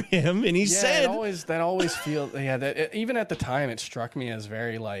moment for him. And he said... that always feels... even at the time, it struck me as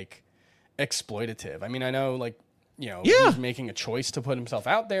very, like, exploitative. I mean, I know, like, you know, he's making a choice to put himself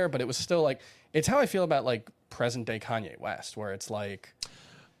out there, but it was still like, it's how I feel about like present day Kanye West, where it's like,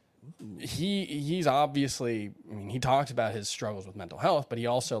 he's obviously, I mean, he talks about his struggles with mental health, but he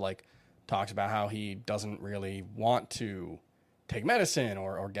also like talks about how he doesn't really want to take medicine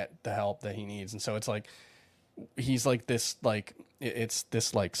or get the help that he needs. And so it's like, he's like this, like, it's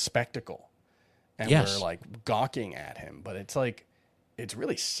this like spectacle and we're like gawking at him, but it's like, it's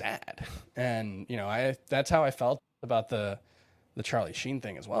really sad. And, you know, that's how I felt about the Charlie Sheen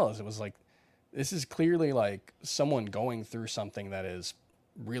thing as well, as it was like, this is clearly like someone going through something that is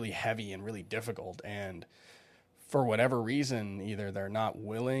really heavy and really difficult. And for whatever reason, either they're not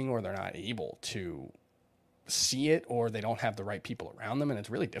willing or they're not able to see it, or they don't have the right people around them. And it's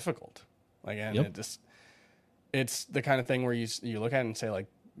really difficult. Like, and it's the kind of thing where you look at it and say like,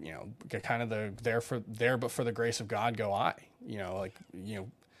 you know, kind of but for the grace of God go I, you know, like, you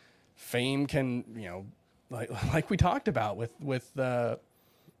know, fame can, you know, like we talked about with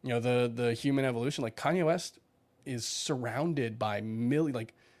you know, the human evolution, like Kanye West is surrounded by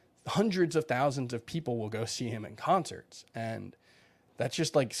like hundreds of thousands of people will go see him in concerts. And that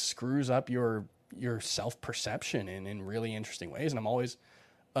just like screws up your self-perception in really interesting ways. And I'm always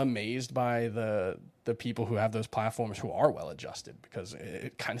amazed by the people who have those platforms who are well adjusted, because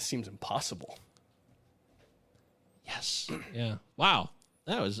it kind of seems impossible. Yes. Yeah. Wow.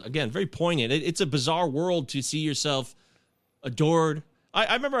 That was, again, very poignant. It's a bizarre world to see yourself adored.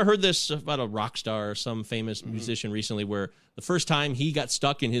 I remember I heard this about a rock star or some famous musician recently, where the first time he got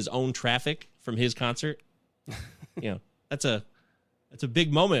stuck in his own traffic from his concert, you know, that's a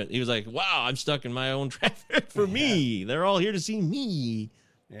big moment. He was like, wow, I'm stuck in my own traffic for me. They're all here to see me.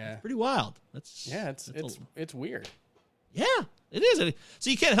 Yeah. It's pretty wild. It's weird. Yeah, it is. So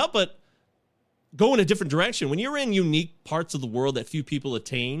you can't help but go in a different direction. When you're in unique parts of the world that few people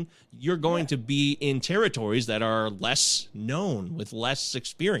attain, you're going to be in territories that are less known with less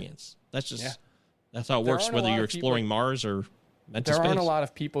experience. That's just that's how it works, whether you're exploring Mars or mental space. There aren't a lot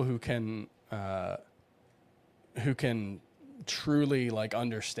of people who can truly like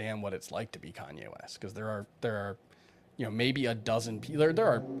understand what it's like to be Kanye West, because there are maybe a dozen people. There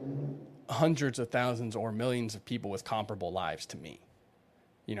are hundreds of thousands or millions of people with comparable lives to me.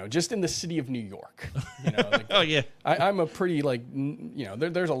 Just in the city of New York. Oh, yeah. I'm a pretty,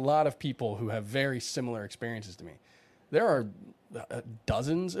 there's a lot of people who have very similar experiences to me. There are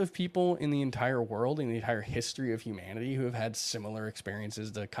dozens of people in the entire world, in the entire history of humanity, who have had similar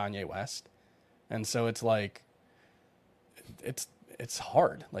experiences to Kanye West. And so it's like, it's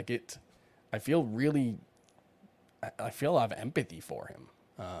hard. I feel a lot of empathy for him.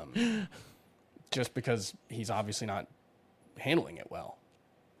 Just because he's obviously not handling it well.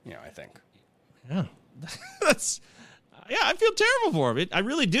 I think. Yeah. I feel terrible for him. I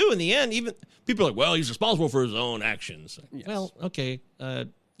really do. In the end, even people are like, well, he's responsible for his own actions. Yes. Well, okay.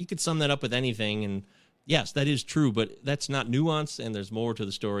 You could sum that up with anything. And yes, that is true, but that's not nuance. And there's more to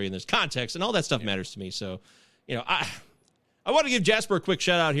the story and there's context and all that stuff matters to me. So, I want to give Jasper a quick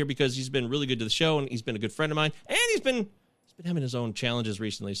shout out here because he's been really good to the show and he's been a good friend of mine. And he's been having his own challenges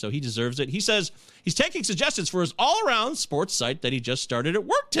recently, so he deserves it. He says he's taking suggestions for his all-around sports site that he just started at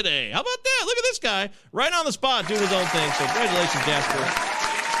work today. How about that? Look at this guy, right on the spot, doing his own thing. So congratulations, Jasper.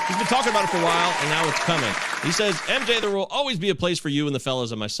 He's been talking about it for a while, and now it's coming. He says, MJ, there will always be a place for you and the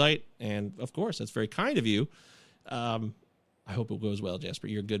fellas on my site. And, of course, that's very kind of you. I hope it goes well, Jasper.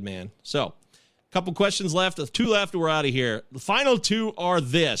 You're a good man. So, a couple questions left. 2 left, and we're out of here. The final 2 are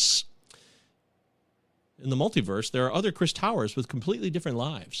this. In the multiverse, there are other Chris Towers with completely different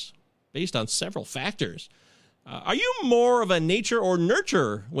lives based on several factors. Are you more of a nature or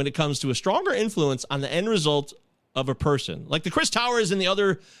nurture when it comes to a stronger influence on the end result of a person? Like the Chris Towers in the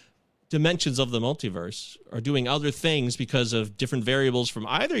other dimensions of the multiverse are doing other things because of different variables from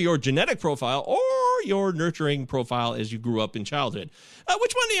either your genetic profile or your nurturing profile as you grew up in childhood.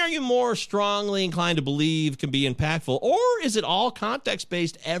 Which one are you more strongly inclined to believe can be impactful, or is it all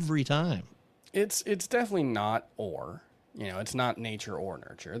context-based every time? It's definitely not or. It's not nature or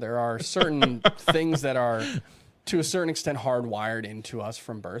nurture. There are certain things that are, to a certain extent, hardwired into us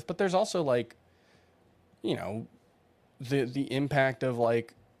from birth. But there's also, the impact of,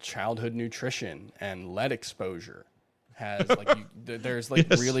 childhood nutrition and lead exposure has, there's,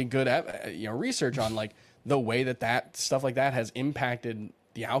 yes. really good, research on, the way that stuff like that has impacted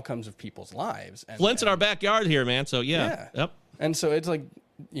the outcomes of people's lives. Flint's in our backyard here, man. So, yeah. Yep. And so it's,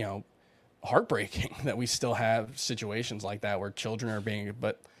 heartbreaking that we still have situations like that where children are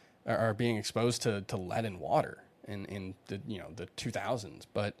being exposed to lead and water in the the 2000s.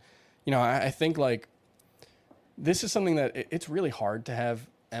 But I think this is something that it's really hard to have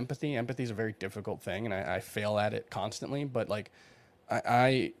empathy. Empathy is a very difficult thing, and I fail at it constantly. But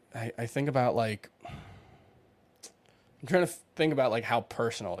I think about I'm trying to think about how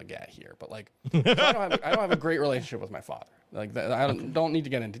personal to get here. But so I don't have a great relationship with my father. I don't need to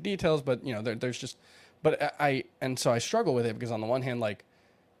get into details, but there's just, but so I struggle with it because on the one hand,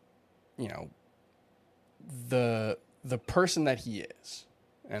 the person that he is,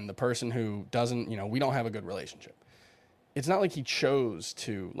 and the person who doesn't, we don't have a good relationship. It's not like he chose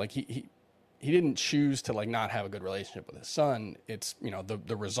to, he didn't choose to not have a good relationship with his son. It's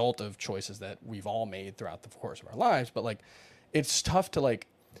the result of choices that we've all made throughout the course of our lives. But it's tough to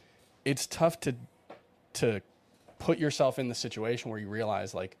put yourself in the situation where you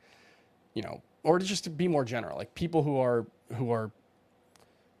realize or just to be more general, people who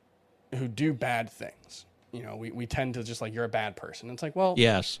do bad things. We tend to just you're a bad person. It's well,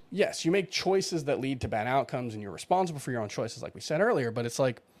 yes, you make choices that lead to bad outcomes and you're responsible for your own choices, like we said earlier, but it's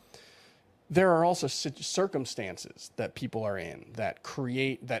there are also circumstances that people are in that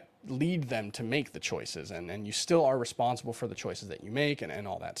lead them to make the choices, and you still are responsible for the choices that you make and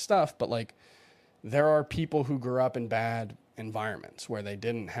all that stuff. But there are people who grew up in bad environments where they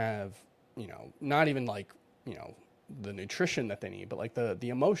didn't have, not even the nutrition that they need, but the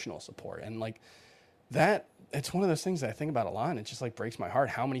emotional support. And that, it's one of those things that I think about a lot, and it just breaks my heart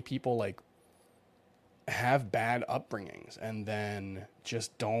how many people have bad upbringings and then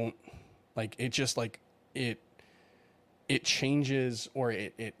just don't, it changes or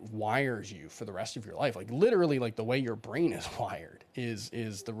it wires you for the rest of your life. Literally, the way your brain is wired is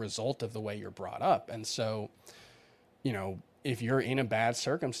the result of the way you're brought up. And so, if you're in a bad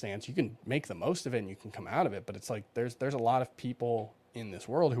circumstance, you can make the most of it and you can come out of it. But it's there's a lot of people in this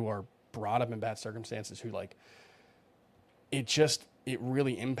world who are brought up in bad circumstances who it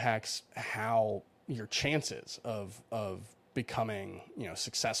really impacts how your chances of becoming, you know,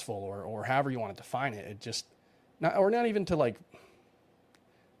 successful or however you want to define it. It just not even to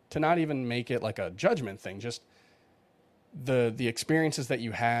not even make it like a judgment thing. Just the experiences that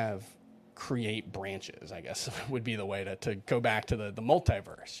you have create branches, I guess would be the way to go back to the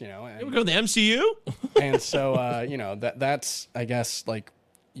multiverse, you know. And, we go to the MCU. And so, you know, that's, I guess, like,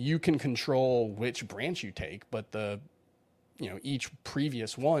 you can control which branch you take, but you know, each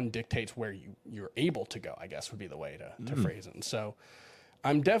previous one dictates where you're able to go, I guess would be the way to phrase it. And so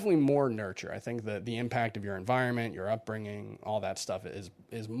I'm definitely more nurture. I think that the impact of your environment, your upbringing, all that stuff is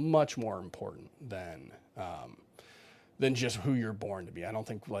much more important than just who you're born to be. I don't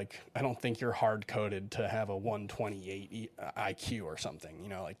think you're hard coded to have a 128 IQ or something, you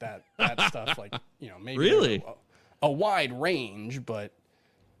know, like that stuff, like, you know, maybe really a wide range, but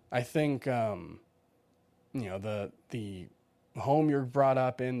I think, you know, the home you're brought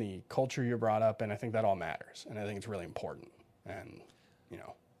up in, the culture you're brought up in, I think that all matters. And I think it's really important. And, you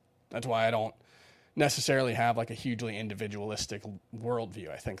know, that's why I don't necessarily have like a hugely individualistic worldview.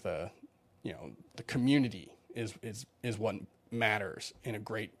 I think the community is what matters in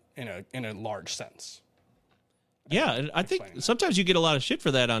a large sense. Yeah, and I think sometimes you get a lot of shit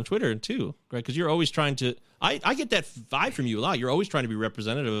for that on Twitter too, right? Because you're always trying to. I get that vibe from you a lot. You're always trying to be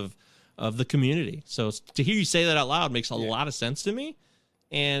representative of the community. So to hear you say that out loud makes a lot of sense to me.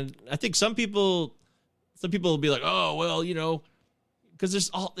 And I think some people will be like, oh, well, you know, because there's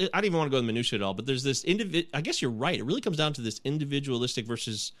all. I don't even want to go in the minutia at all, but there's this I guess you're right. It really comes down to this individualistic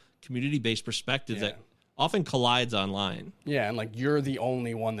versus community-based perspective that often collides online. Yeah, and like you're the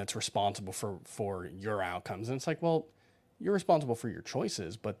only one that's responsible for your outcomes. And it's like, well, you're responsible for your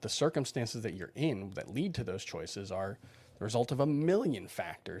choices, but the circumstances that you're in that lead to those choices are the result of a million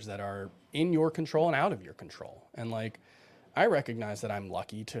factors that are in your control and out of your control. And like, I recognize that I'm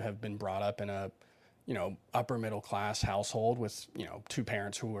lucky to have been brought up in a, you know, upper middle class household with, you know, two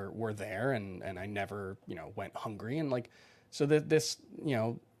parents who were there and I never, you know, went hungry. And like, so that this, you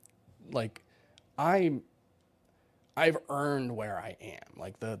know, like I've earned where I am.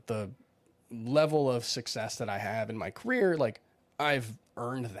 Like the level of success that I have in my career, like I've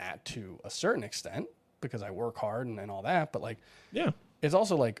earned that to a certain extent because I work hard and all that. But like, yeah, it's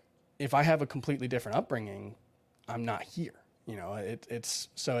also like if I have a completely different upbringing, I'm not here. You know,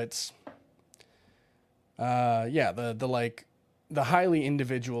 the highly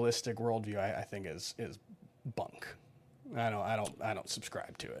individualistic worldview I think is bunk. I don't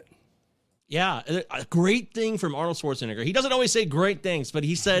subscribe to it. Yeah, a great thing from Arnold Schwarzenegger. He doesn't always say great things, but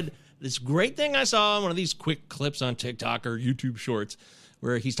he said this great thing I saw in one of these quick clips on TikTok or YouTube Shorts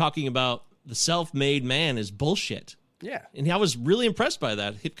where he's talking about the self-made man is bullshit. Yeah. And I was really impressed by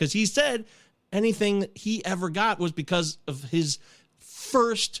that because he said anything he ever got was because of his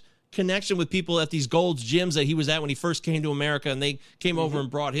first connection with people at these Gold's gyms that he was at when he first came to America, and they came over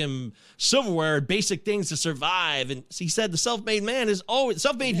and brought him silverware and basic things to survive. And he said the self-made man is always,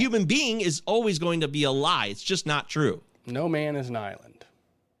 self-made human being is always going to be a lie. It's just not true. No man is an island.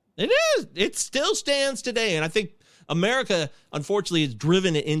 It is. It still stands today. And I think America, unfortunately, has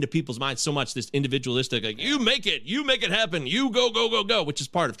driven it into people's minds so much, this individualistic, like, you make it happen, you go, which is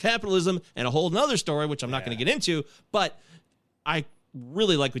part of capitalism and a whole nother story, which I'm not going to get into. But I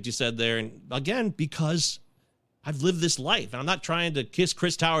really like what you said there. And again, because I've lived this life and I'm not trying to kiss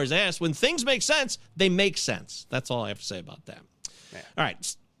Chris Towers' ass. When things make sense, they make sense. That's all I have to say about that. Yeah. All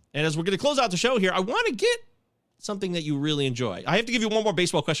right. And as we're going to close out the show here, I want to get something that you really enjoy. I have to give you one more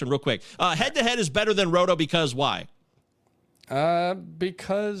baseball question real quick. Head-to-head is better than Roto because why?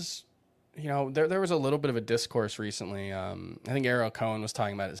 Because, you know, there was a little bit of a discourse recently. I think Ariel Cohen was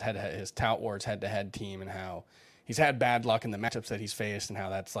talking about his Tout Wars head-to-head team and how he's had bad luck in the matchups that he's faced and how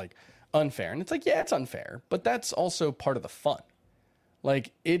that's like unfair. And it's like, yeah, it's unfair, but that's also part of the fun.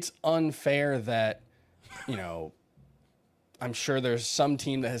 Like, it's unfair that, you know, I'm sure there's some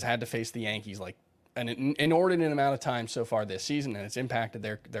team that has had to face the Yankees like an inordinate amount of time so far this season, and it's impacted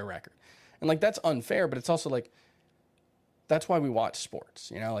their record. And like, that's unfair, but it's also like, that's why we watch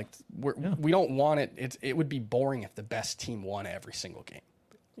sports, you know, like we don't want it. It would be boring if the best team won every single game,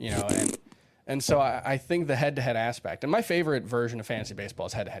 you know? And so I think the head-to-head aspect, and my favorite version of fantasy baseball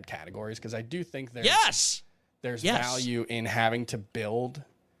is head-to-head categories, because I do think there's value in having to build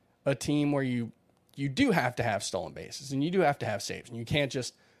a team where you do have to have stolen bases and you do have to have saves, and you can't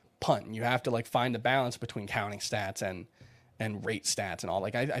just punt. And you have to like find the balance between counting stats and rate stats and all.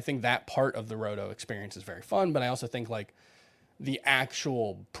 Like I think that part of the Roto experience is very fun, but I also think like the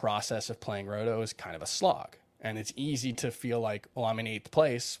actual process of playing Roto is kind of a slog. And it's easy to feel like, well, I'm in 8th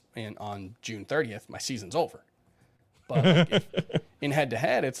place on June 30th. My season's over. But like, in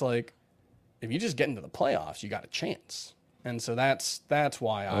head-to-head, it's like, if you just get into the playoffs, you got a chance. And so that's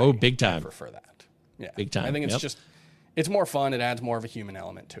why I big time. prefer that. Yeah. Big time. I think it's it's more fun. It adds more of a human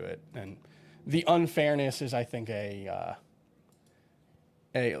element to it. And the unfairness is, I think, the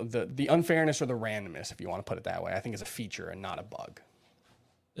unfairness or the randomness, if you want to put it that way, I think is a feature and not a bug.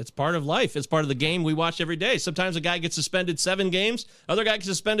 It's part of life. It's part of the game we watch every day. Sometimes a guy gets suspended 7 games, other guy gets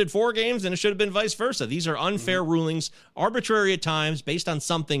suspended 4 games, and it should have been vice versa. These are unfair rulings, arbitrary at times, based on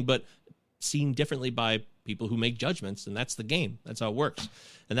something, but seen differently by people who make judgments, and that's the game. That's how it works.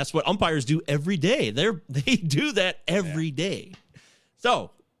 And that's what umpires do every day. They do that every day.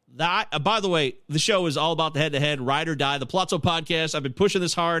 So, that, by the way, the show is all about the head-to-head, ride or die, the Palazzo podcast. I've been pushing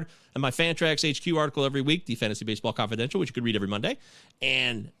this hard in my Fantrax HQ article every week, the Fantasy Baseball Confidential, which you could read every Monday.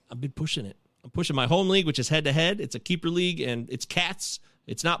 And I've been pushing it. I'm pushing my home league, which is head-to-head. It's a keeper league, and it's cats.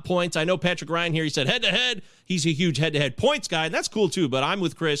 It's not points. I know Patrick Ryan here, he said head-to-head. He's a huge head-to-head points guy, and that's cool too. But I'm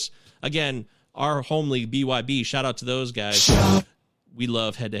with Chris. Again, our home league, BYB, shout out to those guys. We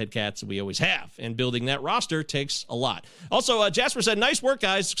love head-to-head cats, and we always have. And building that roster takes a lot. Also, Jasper said, nice work,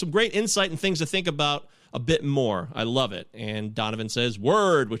 guys. Some great insight and things to think about a bit more. I love it. And Donovan says,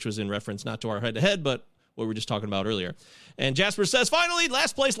 word, which was in reference not to our head-to-head, but what we were just talking about earlier. And Jasper says, finally,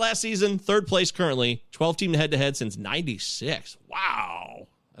 last place last season, 3rd place currently, 12-team head-to-head since 96. Wow.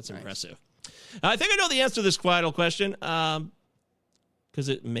 That's impressive. I think I know the answer to this final question. Because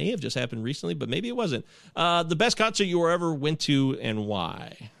it may have just happened recently, but maybe it wasn't. The best concert you ever went to and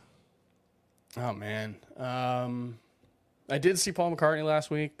why? Oh, man. I did see Paul McCartney last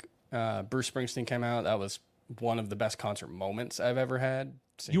week. Bruce Springsteen came out. That was one of the best concert moments I've ever had.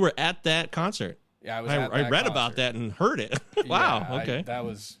 You were at that concert? Yeah, I was I read about that and heard it. Wow, yeah, okay. That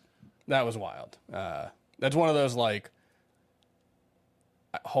was wild. That's one of those, like,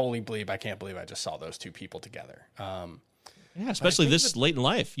 holy bleep, I can't believe I just saw those two people together. Yeah, especially this late in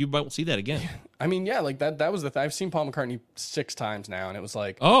life. You won't see that again. I mean, yeah, like that was I've seen Paul McCartney 6 times now, and it was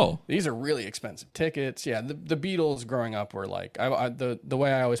like, these are really expensive tickets. Yeah, the Beatles growing up were like, the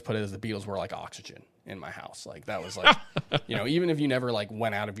way I always put it is the Beatles were like oxygen in my house. Like that was like, even if you never like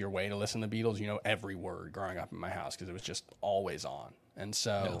went out of your way to listen to the Beatles, every word growing up in my house because it was just always on. And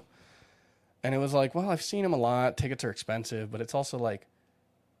so, and it was like, well, I've seen him a lot. Tickets are expensive, but it's also like,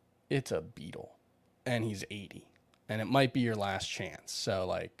 it's a Beatle, and he's 80. And it might be your last chance. So,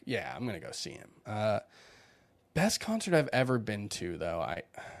 like, yeah, I'm going to go see him. Best concert I've ever been to, though,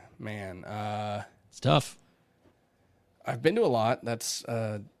 it's tough. I've been to a lot. That's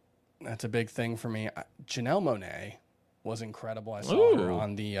a big thing for me. Janelle Monáe was incredible. I saw her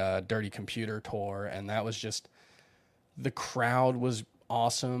on the Dirty Computer tour, and that was just, the crowd was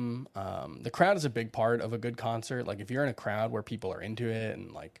awesome. The crowd is a big part of a good concert. Like, if you're in a crowd where people are into it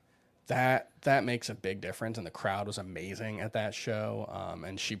and, like, that makes a big difference, and the crowd was amazing at that show,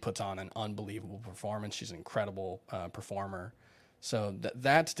 and she puts on an unbelievable performance. She's an incredible performer, so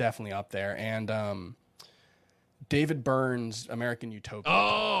that's definitely up there. And David Byrne's American Utopia.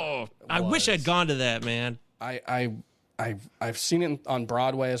 Oh, I wish I'd gone to that, man. I've seen it on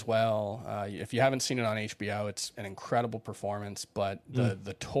Broadway as well. If you haven't seen it on HBO, it's an incredible performance. But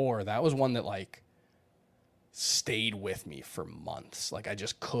the tour, that was one that like stayed with me for months. Like I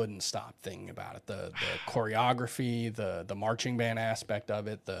just couldn't stop thinking about it. The choreography, the marching band aspect of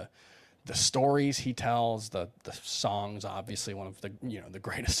it, the stories he tells, the songs, obviously one of the the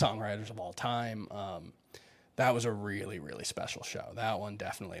greatest songwriters of all time. That was a really, really special show. That one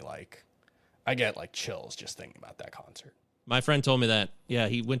definitely, like, I get like chills just thinking about that concert. My friend told me that. Yeah,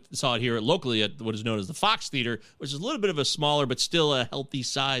 he saw it here locally at what is known as the Fox Theater, which is a little bit of a smaller but still a healthy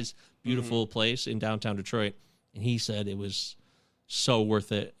size, beautiful place in downtown Detroit. And he said it was so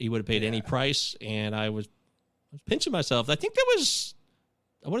worth it. He would have paid any price. And I was pinching myself. I think I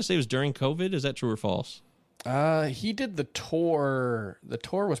want to say it was during COVID. Is that true or false? He did the tour. The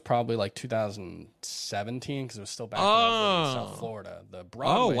tour was probably like 2017 because it was still back in South Florida. The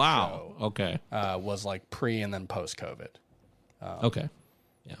Broadway show was like pre and then post COVID. Okay.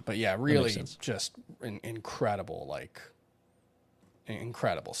 Yeah. But yeah, really just incredible, like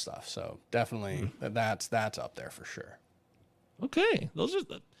incredible stuff. So definitely that's up there for sure. Okay. Those are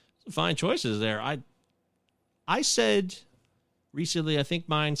some fine choices there. I said recently, I think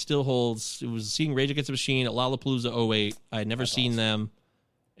mine still holds. It was seeing Rage Against the Machine at Lollapalooza 08. I had never seen them.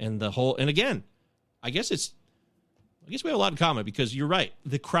 And again, I guess we have a lot in common because you're right.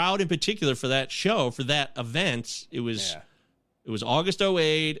 The crowd in particular for that show, for that event, it was August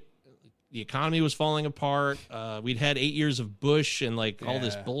 08. The economy was falling apart. We'd had 8 years of Bush and like all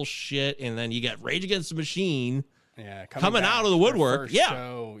this bullshit. And then you got Rage Against the Machine Yeah, coming out of the woodwork.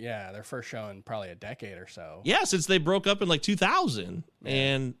 Their first show in probably a decade or so. Yeah, since they broke up in like 2000. Yeah.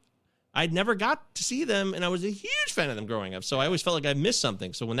 And I'd never got to see them, and I was a huge fan of them growing up. So I always felt like I missed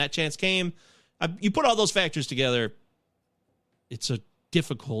something. So when that chance came, you put all those factors together, it's a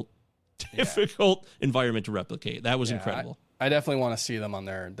difficult environment to replicate. That was incredible. I definitely want to see them on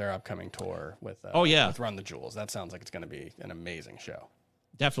their upcoming tour with with Run the Jewels. That sounds like it's going to be an amazing show.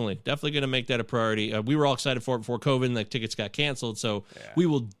 Definitely going to make that a priority. We were all excited for it before COVID, and the tickets got canceled. So we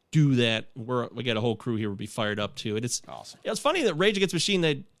will do that. We got a whole crew here. We'll be fired up too. It's awesome. It's funny that Rage Against the Machine,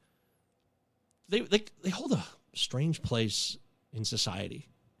 they hold a strange place in society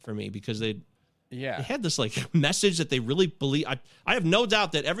for me because they had this like message that they really believe. I have no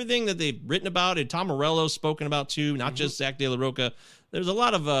doubt that everything that they've written about and Tom Morello's spoken about too, not just Zach De La Rocha. There's a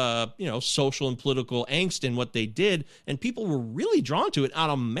lot of social and political angst in what they did, and people were really drawn to it on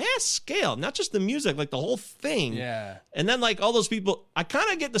a mass scale, not just the music, like the whole thing. Yeah. And then like all those people, I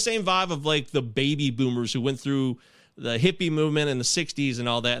kind of get the same vibe of like the baby boomers who went through the hippie movement in the 60s and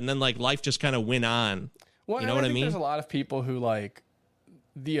all that, and then like life just kind of went on. Well, you know what I mean? There's a lot of people who like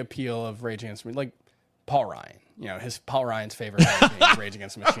the appeal of Rage Against the Machine, like Paul Ryan. Paul Ryan's favorite band being Rage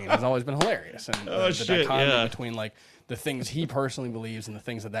Against the Machine has always been hilarious, and the dichotomy between like the things he personally believes and the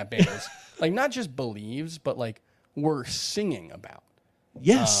things that band is like not just believes, but like we're singing about.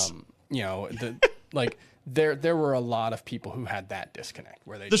 Yes, there were a lot of people who had that disconnect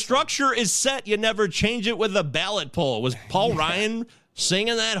where the structure is set. You never change it with a ballot poll. Was Paul Ryan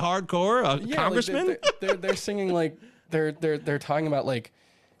singing that hardcore? Congressman? They're singing like they're talking about like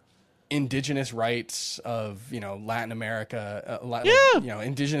indigenous rights of Latin America,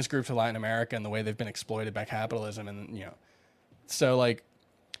 indigenous groups of Latin America and the way they've been exploited by capitalism, and so like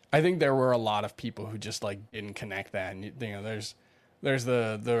I think there were a lot of people who just like didn't connect that, and there's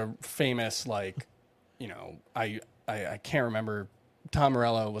the famous like I can't remember, Tom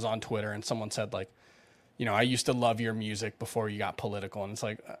Morello was on Twitter and someone said like I used to love your music before you got political, and it's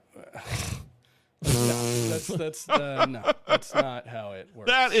like no, that's not how it works.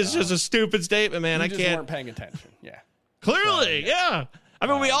 That is just a stupid statement, man. You I just can't. Weren't paying attention. Yeah, clearly, yeah. I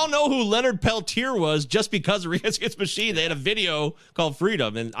mean, we all know who Leonard Peltier was just because of Rage Against the Machine. They had a video called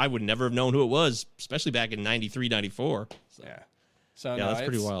Freedom, and I would never have known who it was, especially back in 93, 94. So. Yeah. So yeah, that's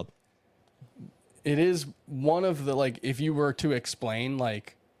pretty wild. It is one of the like, if you were to explain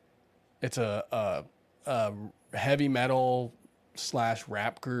like, it's a heavy metal /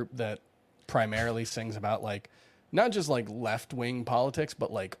 rap group that primarily sings about like not just like left-wing politics,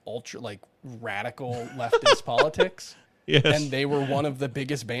 but like ultra like radical leftist politics. Yes. And they were one of the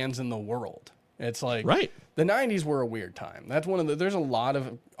biggest bands in the world. It's like the 90s were a weird time. That's there's a lot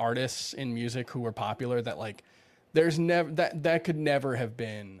of artists in music who were popular that like there's never that could never have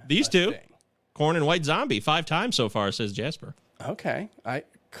been these two thing. Korn and White Zombie 5 times so far, says Jasper. Okay. I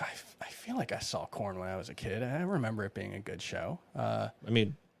feel like I saw Korn when I was a kid. I remember it being a good show. I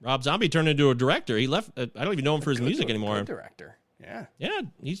mean, Rob Zombie turned into a director. He left. I don't even know him for his music anymore. Good director. Yeah. Yeah,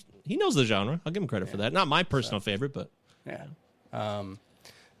 he knows the genre. I'll give him credit for that. Not my personal favorite, but yeah. But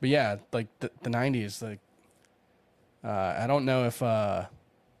yeah, like the 90s, like I don't know if oh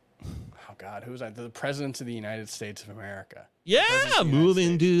God, who was the presidents of the United States of America? Yeah,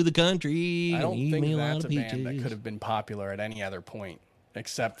 moving to the country. I don't think that's a band that could have been popular at any other point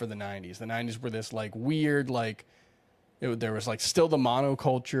except for the 90s. The 90s were this like weird like. There was like still the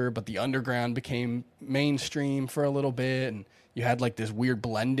monoculture, but the underground became mainstream for a little bit, and you had like this weird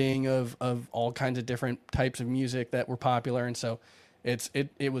blending of all kinds of different types of music that were popular, and so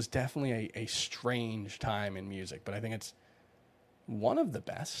it was definitely a strange time in music, but I think it's one of the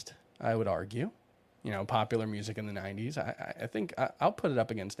best, I would argue. Popular music in the 90s. I think I'll put it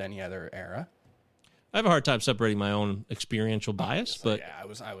up against any other era. I have a hard time separating my own experiential bias, but yeah,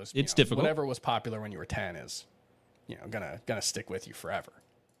 I was. It's difficult. Whatever was popular when you were 10 is. Gonna stick with you forever.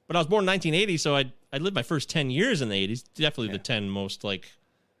 But I was born in 1980, so I lived my first 10 years in the 80s. Definitely the 10 most like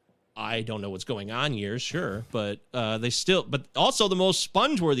I don't know what's going on years, sure, but but also the most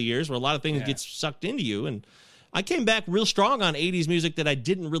sponge-worthy years where a lot of things get sucked into you. And I came back real strong on 80s music that I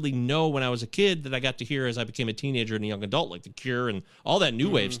didn't really know when I was a kid that I got to hear as I became a teenager and a young adult, like The Cure and all that new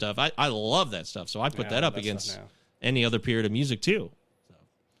wave stuff. I love that stuff, so I put that up against any other period of music too.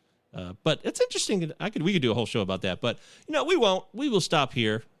 But it's interesting. We could do a whole show about that, but we won't. We will stop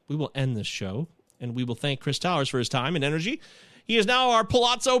here. We will end this show, and we will thank Chris Towers for his time and energy. He is now our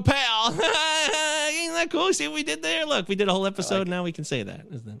Palazzo pal. Isn't that cool? See what we did there? Look, we did a whole episode. Now we can say that.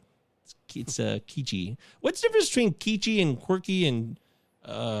 It's kitschy. What's the difference between kitschy and quirky and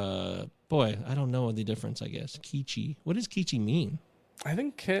boy? I don't know the difference. I guess kitschy. What does kitschy mean? I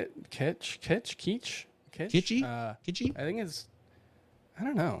think kitsch. Kitschy? Kitschy? I think it's. I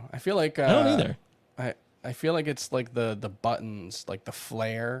don't know. I feel like I don't either. I feel like it's like the buttons, like the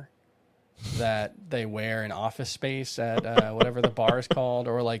flare that they wear in Office Space at whatever the bar is called,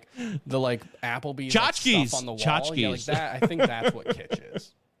 or like the Applebee's Tchotchkes. stuff on the wall. Tchotchkes. Yeah, like that. I think that's what kitsch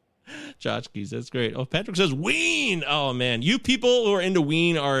is. Tchotchkes, that's great. Oh, Patrick says Ween. Oh man, you people who are into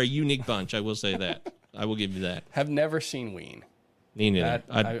Ween are a unique bunch. I will say that. I will give you that. Have never seen Ween. Me neither.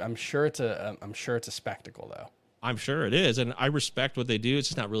 I'm sure it's a spectacle though. I'm sure it is, and I respect what they do. It's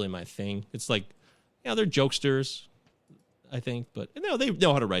just not really my thing. It's like, they're jokesters, I think, but no, they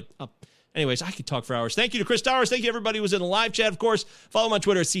know how to write up. Anyways, I could talk for hours. Thank you to Chris Towers. Thank you, everybody who was in the live chat, of course. Follow him on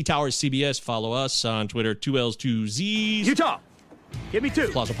Twitter at CTowersCBS. Follow us on Twitter, 2Ls, 2Zs. Utah. Give me 2.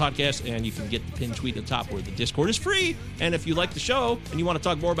 Plaza Podcast, and you can get the pinned tweet at the top where the Discord is free. And if you like the show and you want to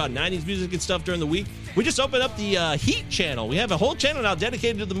talk more about 90s music and stuff during the week, we just opened up the Heat channel. We have a whole channel now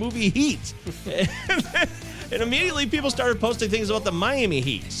dedicated to the movie Heat. And immediately people started posting things about the Miami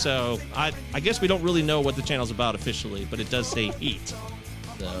Heat. So I guess we don't really know what the channel's about officially, but it does say Heat.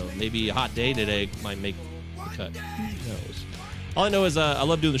 So maybe a hot day today might make the cut. Who knows? All I know is I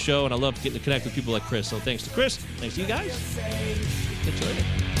love doing the show, and I love getting to connect with people like Chris. So thanks to Chris. Thanks to you guys. Catch you later.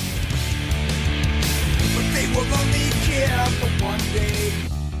 But they will only care for one day.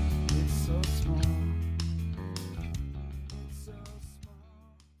 It's so small.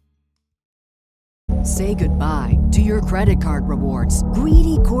 Say goodbye to your credit card rewards.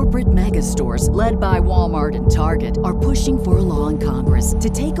 Greedy corporate mega stores, led by Walmart and Target, are pushing for a law in Congress to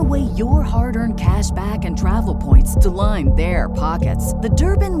take away your hard-earned cash back and travel points to line their pockets. The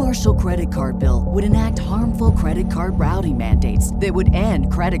Durbin-Marshall credit card bill would enact harmful credit card routing mandates that would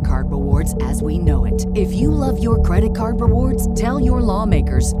end credit card rewards as we know it. If you love your credit card rewards, tell your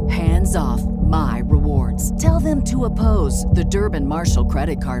lawmakers, hands off my rewards. Tell them to oppose the Durbin-Marshall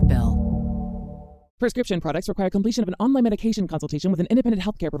credit card bill. Prescription products require completion of an online medication consultation with an independent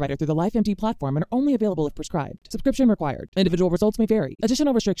healthcare provider through the LifeMD platform and are only available if prescribed. Subscription required. Individual results may vary.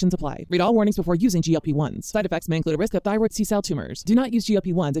 Additional restrictions apply. Read all warnings before using GLP-1s. Side effects may include a risk of thyroid C-cell tumors. Do not use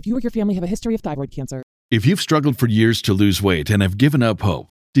GLP-1s if you or your family have a history of thyroid cancer. If you've struggled for years to lose weight and have given up hope,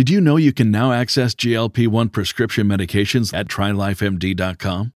 did you know you can now access GLP-1 prescription medications at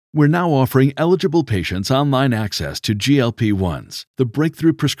TryLifeMD.com? We're now offering eligible patients online access to GLP-1s, the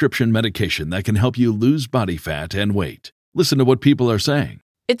breakthrough prescription medication that can help you lose body fat and weight. Listen to what people are saying.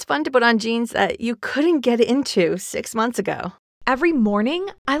 It's fun to put on jeans that you couldn't get into 6 months ago. Every morning,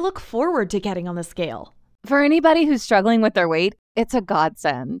 I look forward to getting on the scale. For anybody who's struggling with their weight, it's a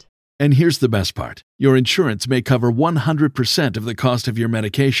godsend. And here's the best part. Your insurance may cover 100% of the cost of your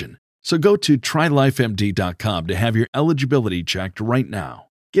medication. So go to TryLifeMD.com to have your eligibility checked right now.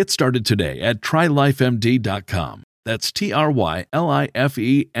 Get started today at TryLifeMD.com. That's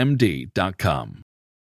TryLifeMD.com.